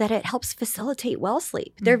also that it helps facilitate well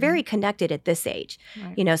sleep. They're very connected at this age.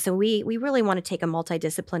 Right. You know, so we really want to take a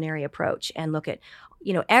multidisciplinary approach and look at,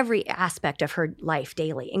 you know, every aspect of her life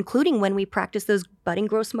daily, including when we practice those budding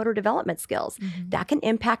gross motor development skills. Mm-hmm. That can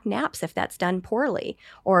impact naps if that's done poorly,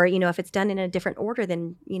 or, you know, if it's done in a different order,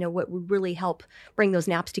 then, you know, what would really help bring those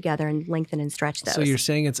naps together and lengthen and stretch those. So you're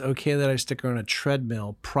saying it's okay that I stick her on a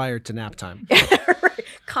treadmill prior to nap time?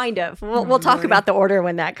 Kind of. We'll talk about the order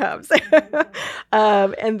when that comes.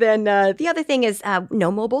 And then the other thing is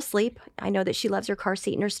no mobile sleep. I know that she loves her car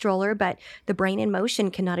seat and her stroller, but the brain in motion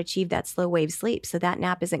cannot achieve that slow wave sleep. So that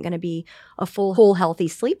nap isn't going to be a full, whole, healthy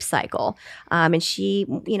sleep cycle. And she,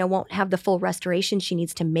 you know, won't have the full restoration she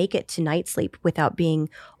needs to make it to night sleep without being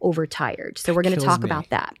overtired. So we're going to Kills talk me. about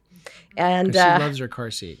that. And She loves her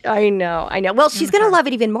car seat. I know. Well, she's going to love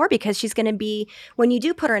it even more because she's going to be, when you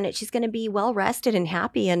do put her in it, she's going to be well rested and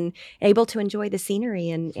happy and able to enjoy the scenery.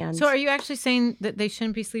 And So are you actually saying that they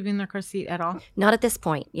shouldn't be sleeping in their car seat at all? not at this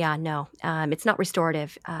point. Yeah, no. It's not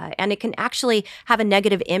restorative. And it can actually have a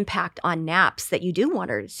negative impact on naps that you do want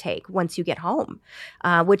her to take once you get home,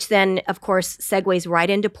 which then, of course, segues right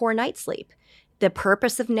into poor night sleep. The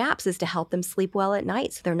purpose of naps is to help them sleep well at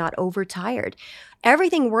night so they're not overtired.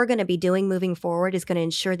 Everything we're going to be doing moving forward is going to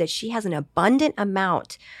ensure that she has an abundant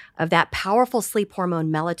amount of that powerful sleep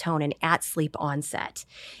hormone melatonin at sleep onset.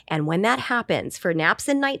 And when that happens for naps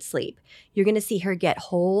and night sleep, you're going to see her get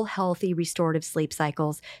whole, healthy, restorative sleep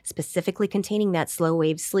cycles, specifically containing that slow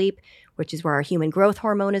wave sleep, which is where our human growth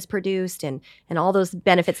hormone is produced and all those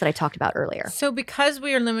benefits that I talked about earlier. So because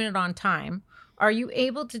we are limited on time, are you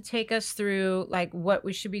able to take us through like what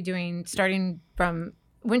we should be doing starting from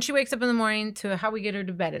when she wakes up in the morning to how we get her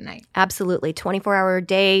to bed at night? Absolutely. 24-hour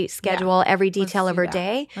day schedule, every detail Let's of do her that.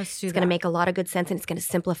 day. Let's do It's that. going to make a lot of good sense, and it's going to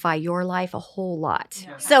simplify your life a whole lot.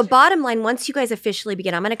 So bottom line, once you guys officially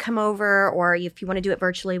begin, I'm going to come over, or if you want to do it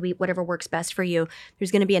virtually, whatever works best for you,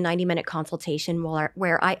 there's going to be a 90-minute consultation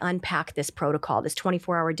where I unpack this protocol, this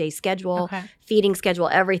 24-hour day schedule, Okay. feeding schedule,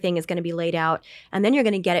 everything is going to be laid out. And then you're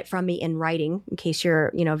going to get it from me in writing, in case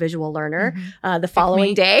you're, you know, a visual learner, the following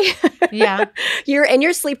me. day. Yeah.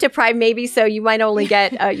 You're sleep deprived maybe, so you might only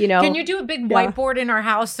get, you know. Can you do a big whiteboard in our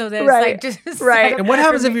house so that Right. it's like just Right. And what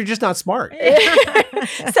happens if you're just not smart?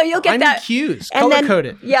 So you'll I get need that. cues. And Color then- code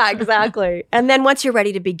it. Yeah, exactly. And then once you're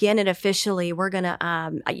ready to begin it officially, you're gonna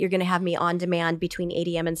have me on demand between 8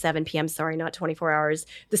 a.m. and 7 p.m. Sorry, not 24 hours.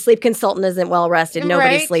 The sleep consultant isn't well rested.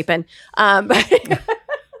 Nobody's Right. sleeping. But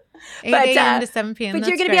 8 But, a.m. to 7 p.m.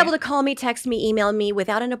 you're going to be able to call me, text me, email me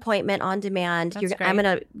without an appointment on demand. That's I'm great.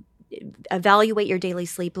 going to evaluate your daily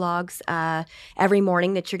sleep logs every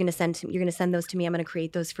morning that you're going to send. You're going to send those to me. I'm going to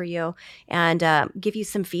create those for you and give you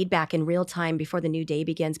some feedback in real time before the new day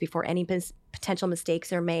begins, before any potential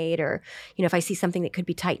mistakes are made, or if I see something that could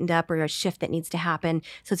be tightened up or a shift that needs to happen.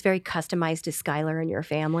 So it's very customized to Skylar and your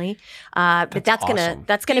family. But that's awesome.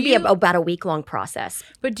 gonna be about a week-long process.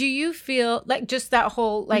 But do you feel like just that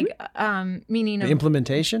whole like meaning The of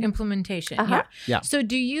implementation? implementation? Uh-huh. Yeah. So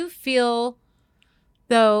do you feel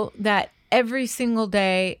though that every single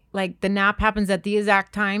day, like the nap happens at the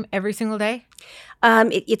exact time every single day?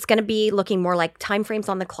 It's going to be looking more like time frames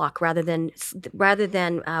on the clock rather than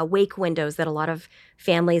wake windows that a lot of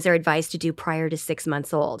families are advised to do prior to 6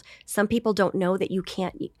 months old. Some people don't know that you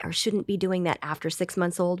can't or shouldn't be doing that after 6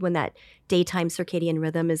 months old when that daytime circadian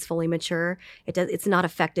rhythm is fully mature. It's not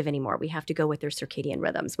effective anymore. We have to go with their circadian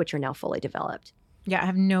rhythms, which are now fully developed. Yeah, I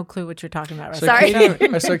have no clue what you're talking about. Right? Sorry. A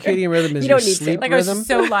circadian rhythm is your sleep rhythm.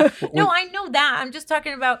 So loud. No, I know that. I'm just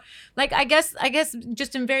talking about, like, I guess,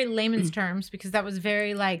 just in very layman's terms, because that was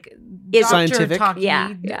very like scientific,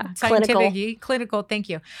 talky, clinical. Thank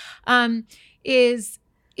you.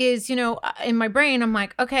 Is in my brain, I'm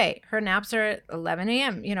like, okay, her naps are at 11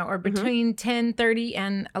 a.m., or between 10:30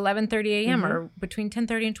 and 11:30 a.m. or between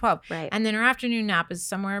 10:30 and 12. Right. And then her afternoon nap is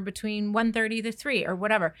somewhere between 1:30 to 3 or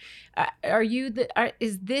whatever.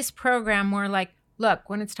 Is this program more like, look,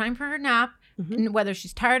 when it's time for her nap, whether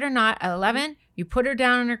she's tired or not, at 11, you put her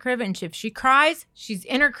down in her crib, and if she cries, she's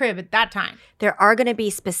in her crib at that time. There are going to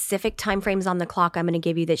be specific timeframes on the clock I'm going to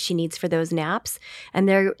give you that she needs for those naps. And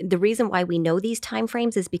the reason why we know these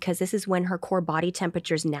timeframes is because this is when her core body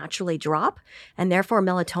temperatures naturally drop, and therefore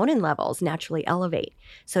melatonin levels naturally elevate.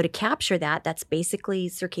 So to capture that, that's basically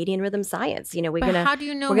circadian rhythm science. How do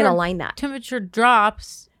you know we're going to align that temperature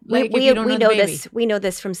drops? Like we know this. We know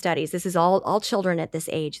this from studies. This is all children at this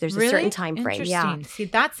age. There's a certain time frame. Yeah. See,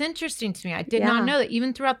 that's interesting to me. I did not know that,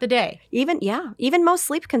 even throughout the day. Even most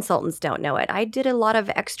sleep consultants don't know it. I did a lot of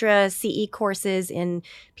extra CE courses in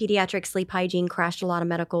pediatric sleep hygiene, crashed a lot of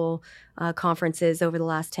medical conferences over the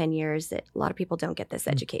last 10 years. A lot of people don't get this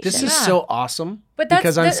education. This is so awesome,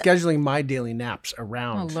 because I'm scheduling my daily naps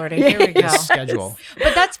around. Oh, Lordy, here we go. Schedule.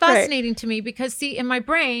 But that's fascinating to me, because see, in my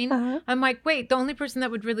brain, I'm like, wait, the only person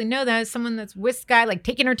that would really know that is someone that's with Sky, like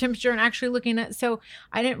taking her temperature and actually looking at. So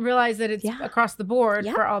I didn't realize that it's across the board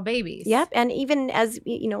for all babies. Yep. And even as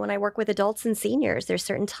when I work with adults and seniors, there's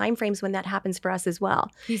certain time frames when that happens for us as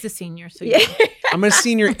well. He's a senior, so I'm a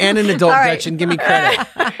senior and an adult, Gretchen. Give me credit.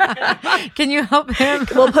 Can you help him?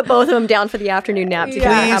 We'll put both of them down for the afternoon nap together.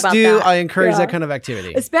 Please How about do. that? I encourage that kind of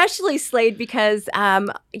activity. Especially, Slade, because,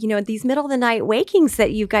 these middle of the night wakings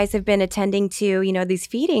that you guys have been attending to, these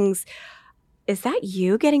feedings, is that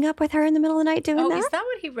you getting up with her in the middle of the night doing that? Is that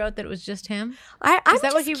what he wrote, that it was just him? I'm is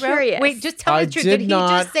that what he curious. wrote? Wait, just tell me the truth. Did he not.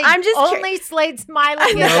 just say I'm just only Slade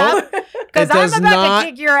Smiley is up? Because It does I'm about not-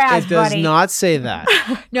 to kick your ass, It does buddy. not say that.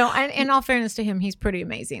 No, and in all fairness to him, he's pretty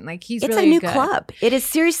amazing. Like, he's It's really a new good. club. It is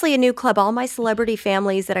seriously a new club. All my celebrity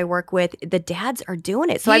families that I work with, the dads are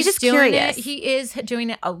doing it. So I'm He's just doing curious. He is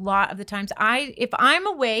doing it a lot of the times. If I'm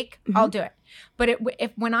awake, I'll do it. But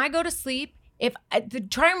if when I go to sleep, to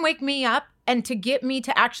try and wake me up and to get me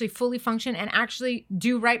to actually fully function and actually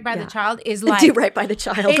do right by the child is like do right by the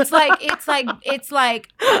child. It's like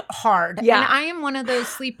hard. Yeah. And I am one of those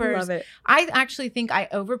sleepers. Love it. I actually think I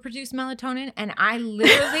overproduce melatonin, and I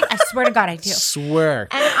swear to God, I do. Swear.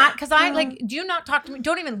 And because I like, do not talk to me.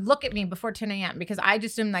 Don't even look at me before 10 a.m. because I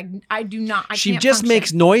just am like, I do not. She can't just function.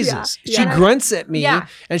 makes noises. Yeah. She grunts at me, Yeah.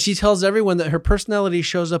 and she tells everyone that her personality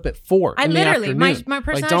shows up at 4 I in the literally, afternoon. my Like,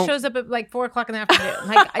 personality don't- shows up at like 4 o'clock in the afternoon.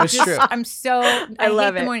 Like That's true. I'm so, I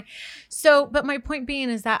love hate the it. morning. So, but my point being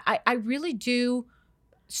is that I really do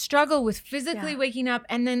struggle with physically waking up,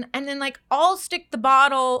 and then like I'll stick the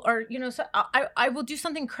bottle, or so I will do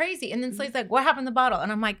something crazy, and then Slade's like, what happened to the bottle?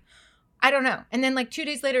 And I'm like, I don't know. And then like 2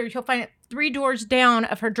 days later, he'll find it 3 doors down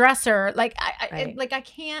of her dresser. Like I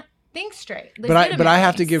can't think straight. But I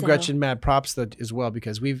have to give So- Gretchen mad props as well,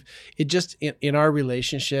 because in our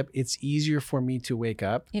relationship, it's easier for me to wake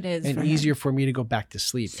up. It is and for him. easier for me to go back to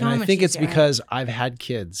sleep. So And I much think it's easier. because I've had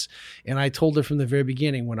kids, and I told her from the very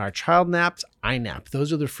beginning, when our child naps, I nap.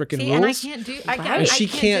 Those are the freaking See, rules. and I can't do. And she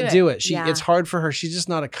can't do it. Yeah. It's hard for her. She's just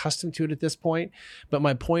not accustomed to it at this point. But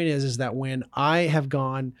my point is that when I have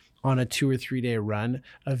gone on a 2 or 3 day run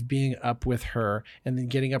of being up with her, and then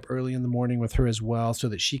getting up early in the morning with her as well, so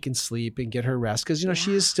that she can sleep and get her rest, because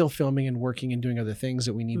she is still filming and working and doing other things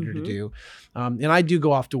that we need her to do, and I do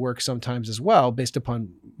go off to work sometimes as well based upon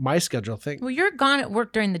my schedule thing. Well, you're gone at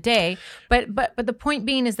work during the day, but the point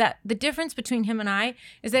being is that the difference between him and I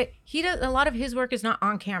is that he does a lot of his work is not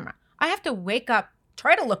on camera. I have to wake up,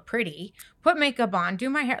 try to look pretty, put makeup on, do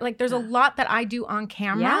my hair. Like there's a lot that I do on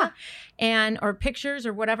camera or pictures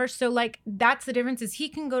or whatever. So like that's the difference is he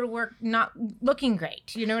can go to work not looking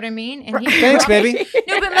great. You know what I mean? And Thanks, baby.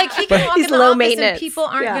 No, but like he can walk in the low office maintenance. and people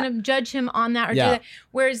aren't going to judge him on that or do that.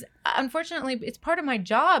 Whereas unfortunately it's part of my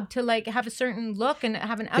job to like have a certain look and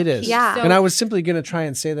have an upkeep. It is. Yeah. And I was simply going to try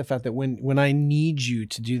and say the fact that when I need you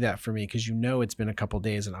to do that for me, because you know it's been a couple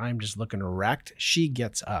days and I'm just looking wrecked, she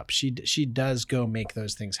gets up. She does go make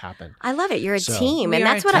those things happen. I love it. You're a So- team, We and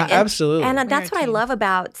are that's a what I team. Absolutely. And We that's are a what I team. love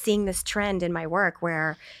about seeing this trend in my work,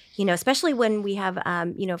 where especially when we have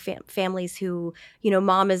families who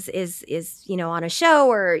mom is on a show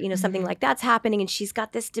or something like that's happening, and she's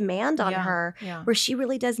got this demand on her where she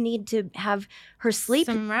really does need to have her sleep,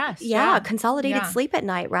 some rest. consolidated sleep at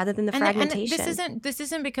night rather than the fragmentation. And this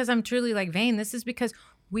isn't because I'm truly like vain. This is because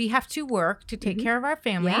we have to work to take care of our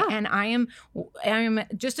family, and I am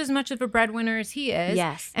just as much of a breadwinner as he is.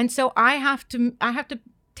 Yes. And so I have to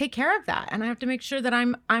take care of that, and I have to make sure that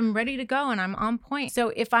I'm ready to go and I'm on point.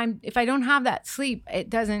 So if I don't have that sleep, it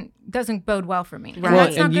doesn't bode well for me. Right. And that's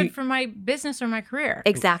Well, not and good for my business or my career.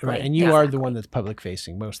 Exactly. Right. And you are the one that's public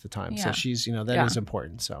facing most of the time. So Yeah. she's, that is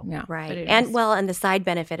important. So Yeah. Right. but it And is. and the side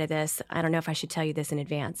benefit of this, I don't know if I should tell you this in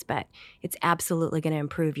advance, but it's absolutely going to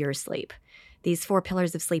improve your sleep. These 4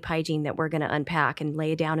 pillars of sleep hygiene that we're going to unpack and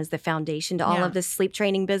lay down as the foundation to all of this sleep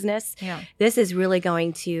training business. Yeah. This is really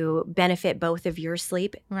going to benefit both of your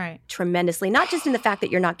sleep Right. tremendously, not just in the fact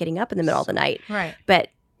that you're not getting up in the middle of the night, Right. but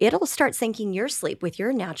it'll start syncing your sleep with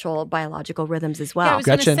your natural biological rhythms as well. Yeah, I was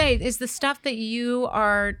going to Gretchen. say, is the stuff that you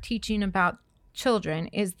are teaching about children,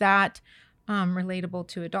 is that relatable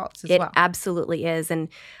to adults as It well? absolutely is. And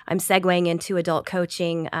I'm segueing into adult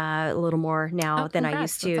coaching a little more now Oh, than I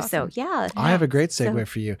congrats. used to. That's So, awesome. yeah. I have a great segue So-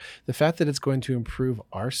 for you. The fact that it's going to improve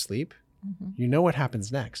our sleep, you know what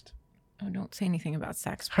happens next. Oh, don't say anything about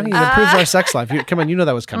sex, Honey, please. it improves our sex life. Come on, you know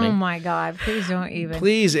that was Oh coming. my God, please don't even.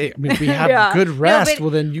 Please, we have good rest.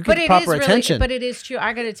 Well, then you but get it proper is really, attention. But it is true.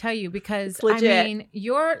 I got to tell you, because It's legit. I mean,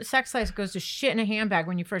 your sex life goes to shit in a handbag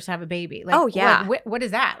when you first have a baby. Like, Oh, yeah. What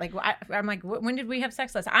is that? Like, I'm like, when did we have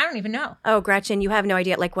sex last? I don't even know. Oh, Gretchen, you have no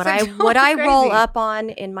idea. Like what It's I like what I totally roll crazy. up on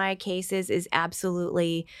in my cases is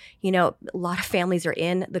absolutely, a lot of families are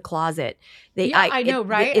in the closet. I know,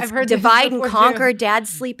 right? It's I've heard this divide and before, too. conquer. Dad's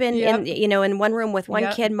sleeping Yep. in one room with one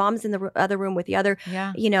Yep. kid. Mom's in the other room with the other.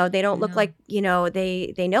 Yeah. They don't look Yeah. like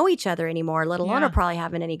they know each other anymore. Let alone Yeah. are probably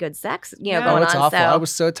having any good sex. Yeah. Going Oh, it's on. awful. So I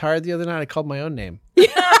was so tired the other night. I called my own name.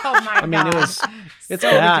 Oh my I mean, God. it's So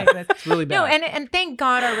bad. ridiculous. It's really bad. No, and thank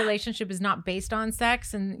God our relationship is not based on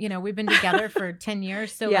sex, and we've been together for 10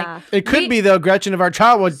 years. So Yeah. like, it could we- be though, Gretchen, if our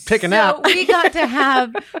child would pick a nap. So we got to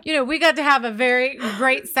have, a very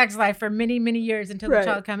great sex life for many, many years until Right. the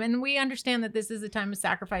child come. And we understand that this is a time of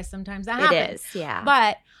sacrifice. Sometimes that it happens. is. Yeah.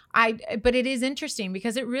 But it is interesting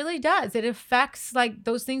because it really does. It affects like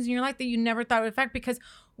those things in your life that you never thought would affect. Because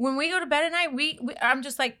when we go to bed at night, I'm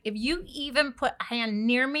just like, if you even put a hand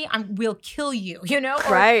near me, we'll kill you.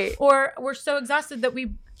 Right. Or we're so exhausted that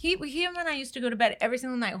he and I used to go to bed every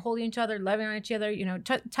single night, holding each other, loving on each other.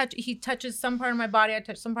 Touch. He touches some part of my body, I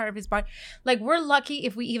touch some part of his body. Like we're lucky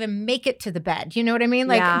if we even make it to the bed. You know what I mean?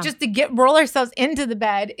 Like Yeah. just to roll ourselves into the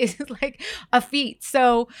bed is like a feat.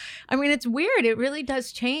 So, I mean, it's weird. It really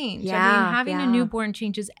does change. I Yeah, mean, having yeah. a newborn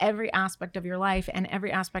changes every aspect of your life and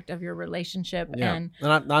every aspect of your relationship. Yeah, And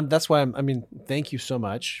and that's why thank you so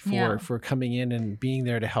much Yeah. for coming in and being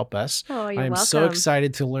there to help us. Oh, you're I'm welcome. so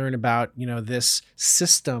excited to learn about this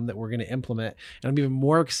system that we're going to implement, and I'm even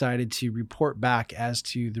more excited to report back as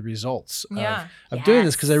to the results Yeah. of doing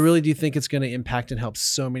this, because I Yes. really do think it's going to impact and help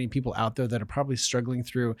so many people out there that are probably struggling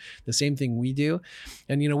through the same thing we do.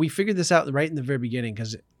 And we figured this out right in the very beginning,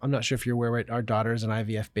 because I'm not sure if you're aware, right? Our daughter is an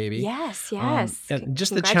IVF baby. Yes. And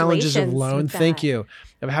just the challenges Congratulations alone, with thank that. you,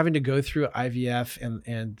 of having to go through IVF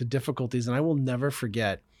and the difficulties. And I will never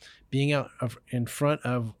forget being out in front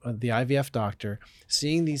of the IVF doctor,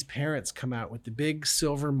 seeing these parents come out with the big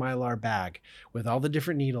silver Mylar bag with all the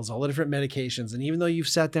different needles, all the different medications. And even though you've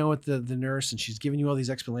sat down with the nurse and she's giving you all these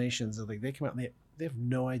explanations, like they come out and they have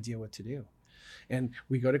no idea what to do. And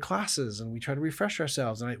we go to classes and we try to refresh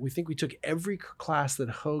ourselves. And we think we took every class that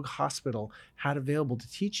Hoag Hospital had available to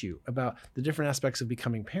teach you about the different aspects of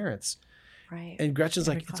becoming parents. Right. And Gretchen's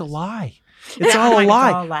Every like, it's a class. lie. It's all a Like, it's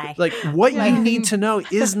lie. all a lie. Like what Yeah. you need to know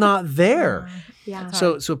is not there. Yeah.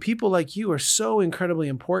 So people like you are so incredibly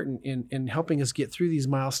important in helping us get through these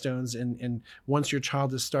milestones. And once your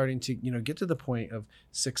child is starting to, get to the point of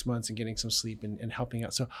 6 months and getting some sleep and helping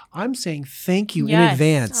out. So I'm saying thank you in Yes.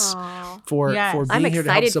 advance Aw. for Yes. being I'm here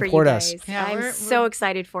to help excited for you support guys. us. Yeah, I'm we're so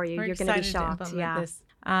excited for you. We're You're going to be excited to shocked. implement Yeah. this.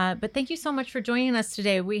 But thank you so much for joining us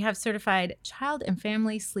today. We have certified child and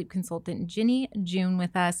family sleep consultant Ginny June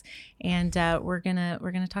with us, and we're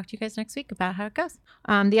gonna talk to you guys next week about how it goes.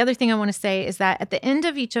 The other thing I want to say is that at the end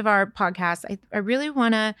of each of our podcasts, I really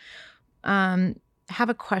want to have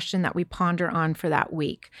a question that we ponder on for that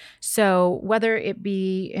week. So whether it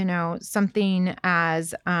be, something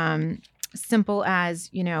as simple as,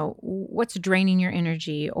 what's draining your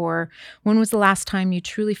energy, or when was the last time you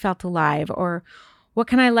truly felt alive, or what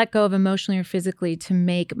can I let go of emotionally or physically to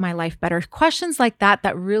make my life better? Questions like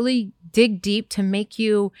that really dig deep to make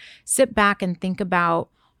you sit back and think about,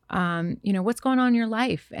 what's going on in your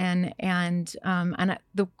life. And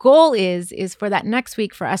the goal is for that next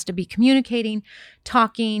week for us to be communicating,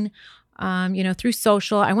 talking, through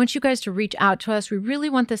social. I want you guys to reach out to us. We really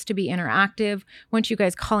want this to be interactive. I want you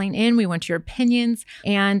guys calling in. We want your opinions.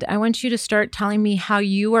 And I want you to start telling me how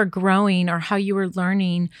you are growing or how you are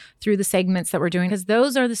learning through the segments that we're doing, because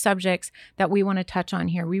those are the subjects that we want to touch on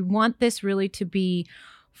here. We want this really to be,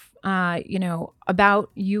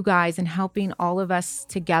 about you guys and helping all of us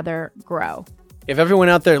together grow. If everyone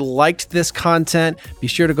out there liked this content, be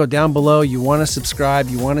sure to go down below. You want to subscribe,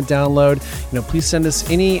 you want to download, please send us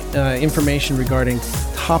any information regarding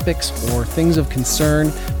topics or things of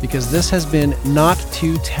concern, because this has been not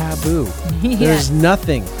too taboo. Yeah. There's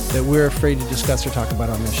nothing that we're afraid to discuss or talk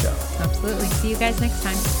about on this show. Absolutely. See you guys next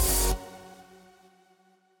time.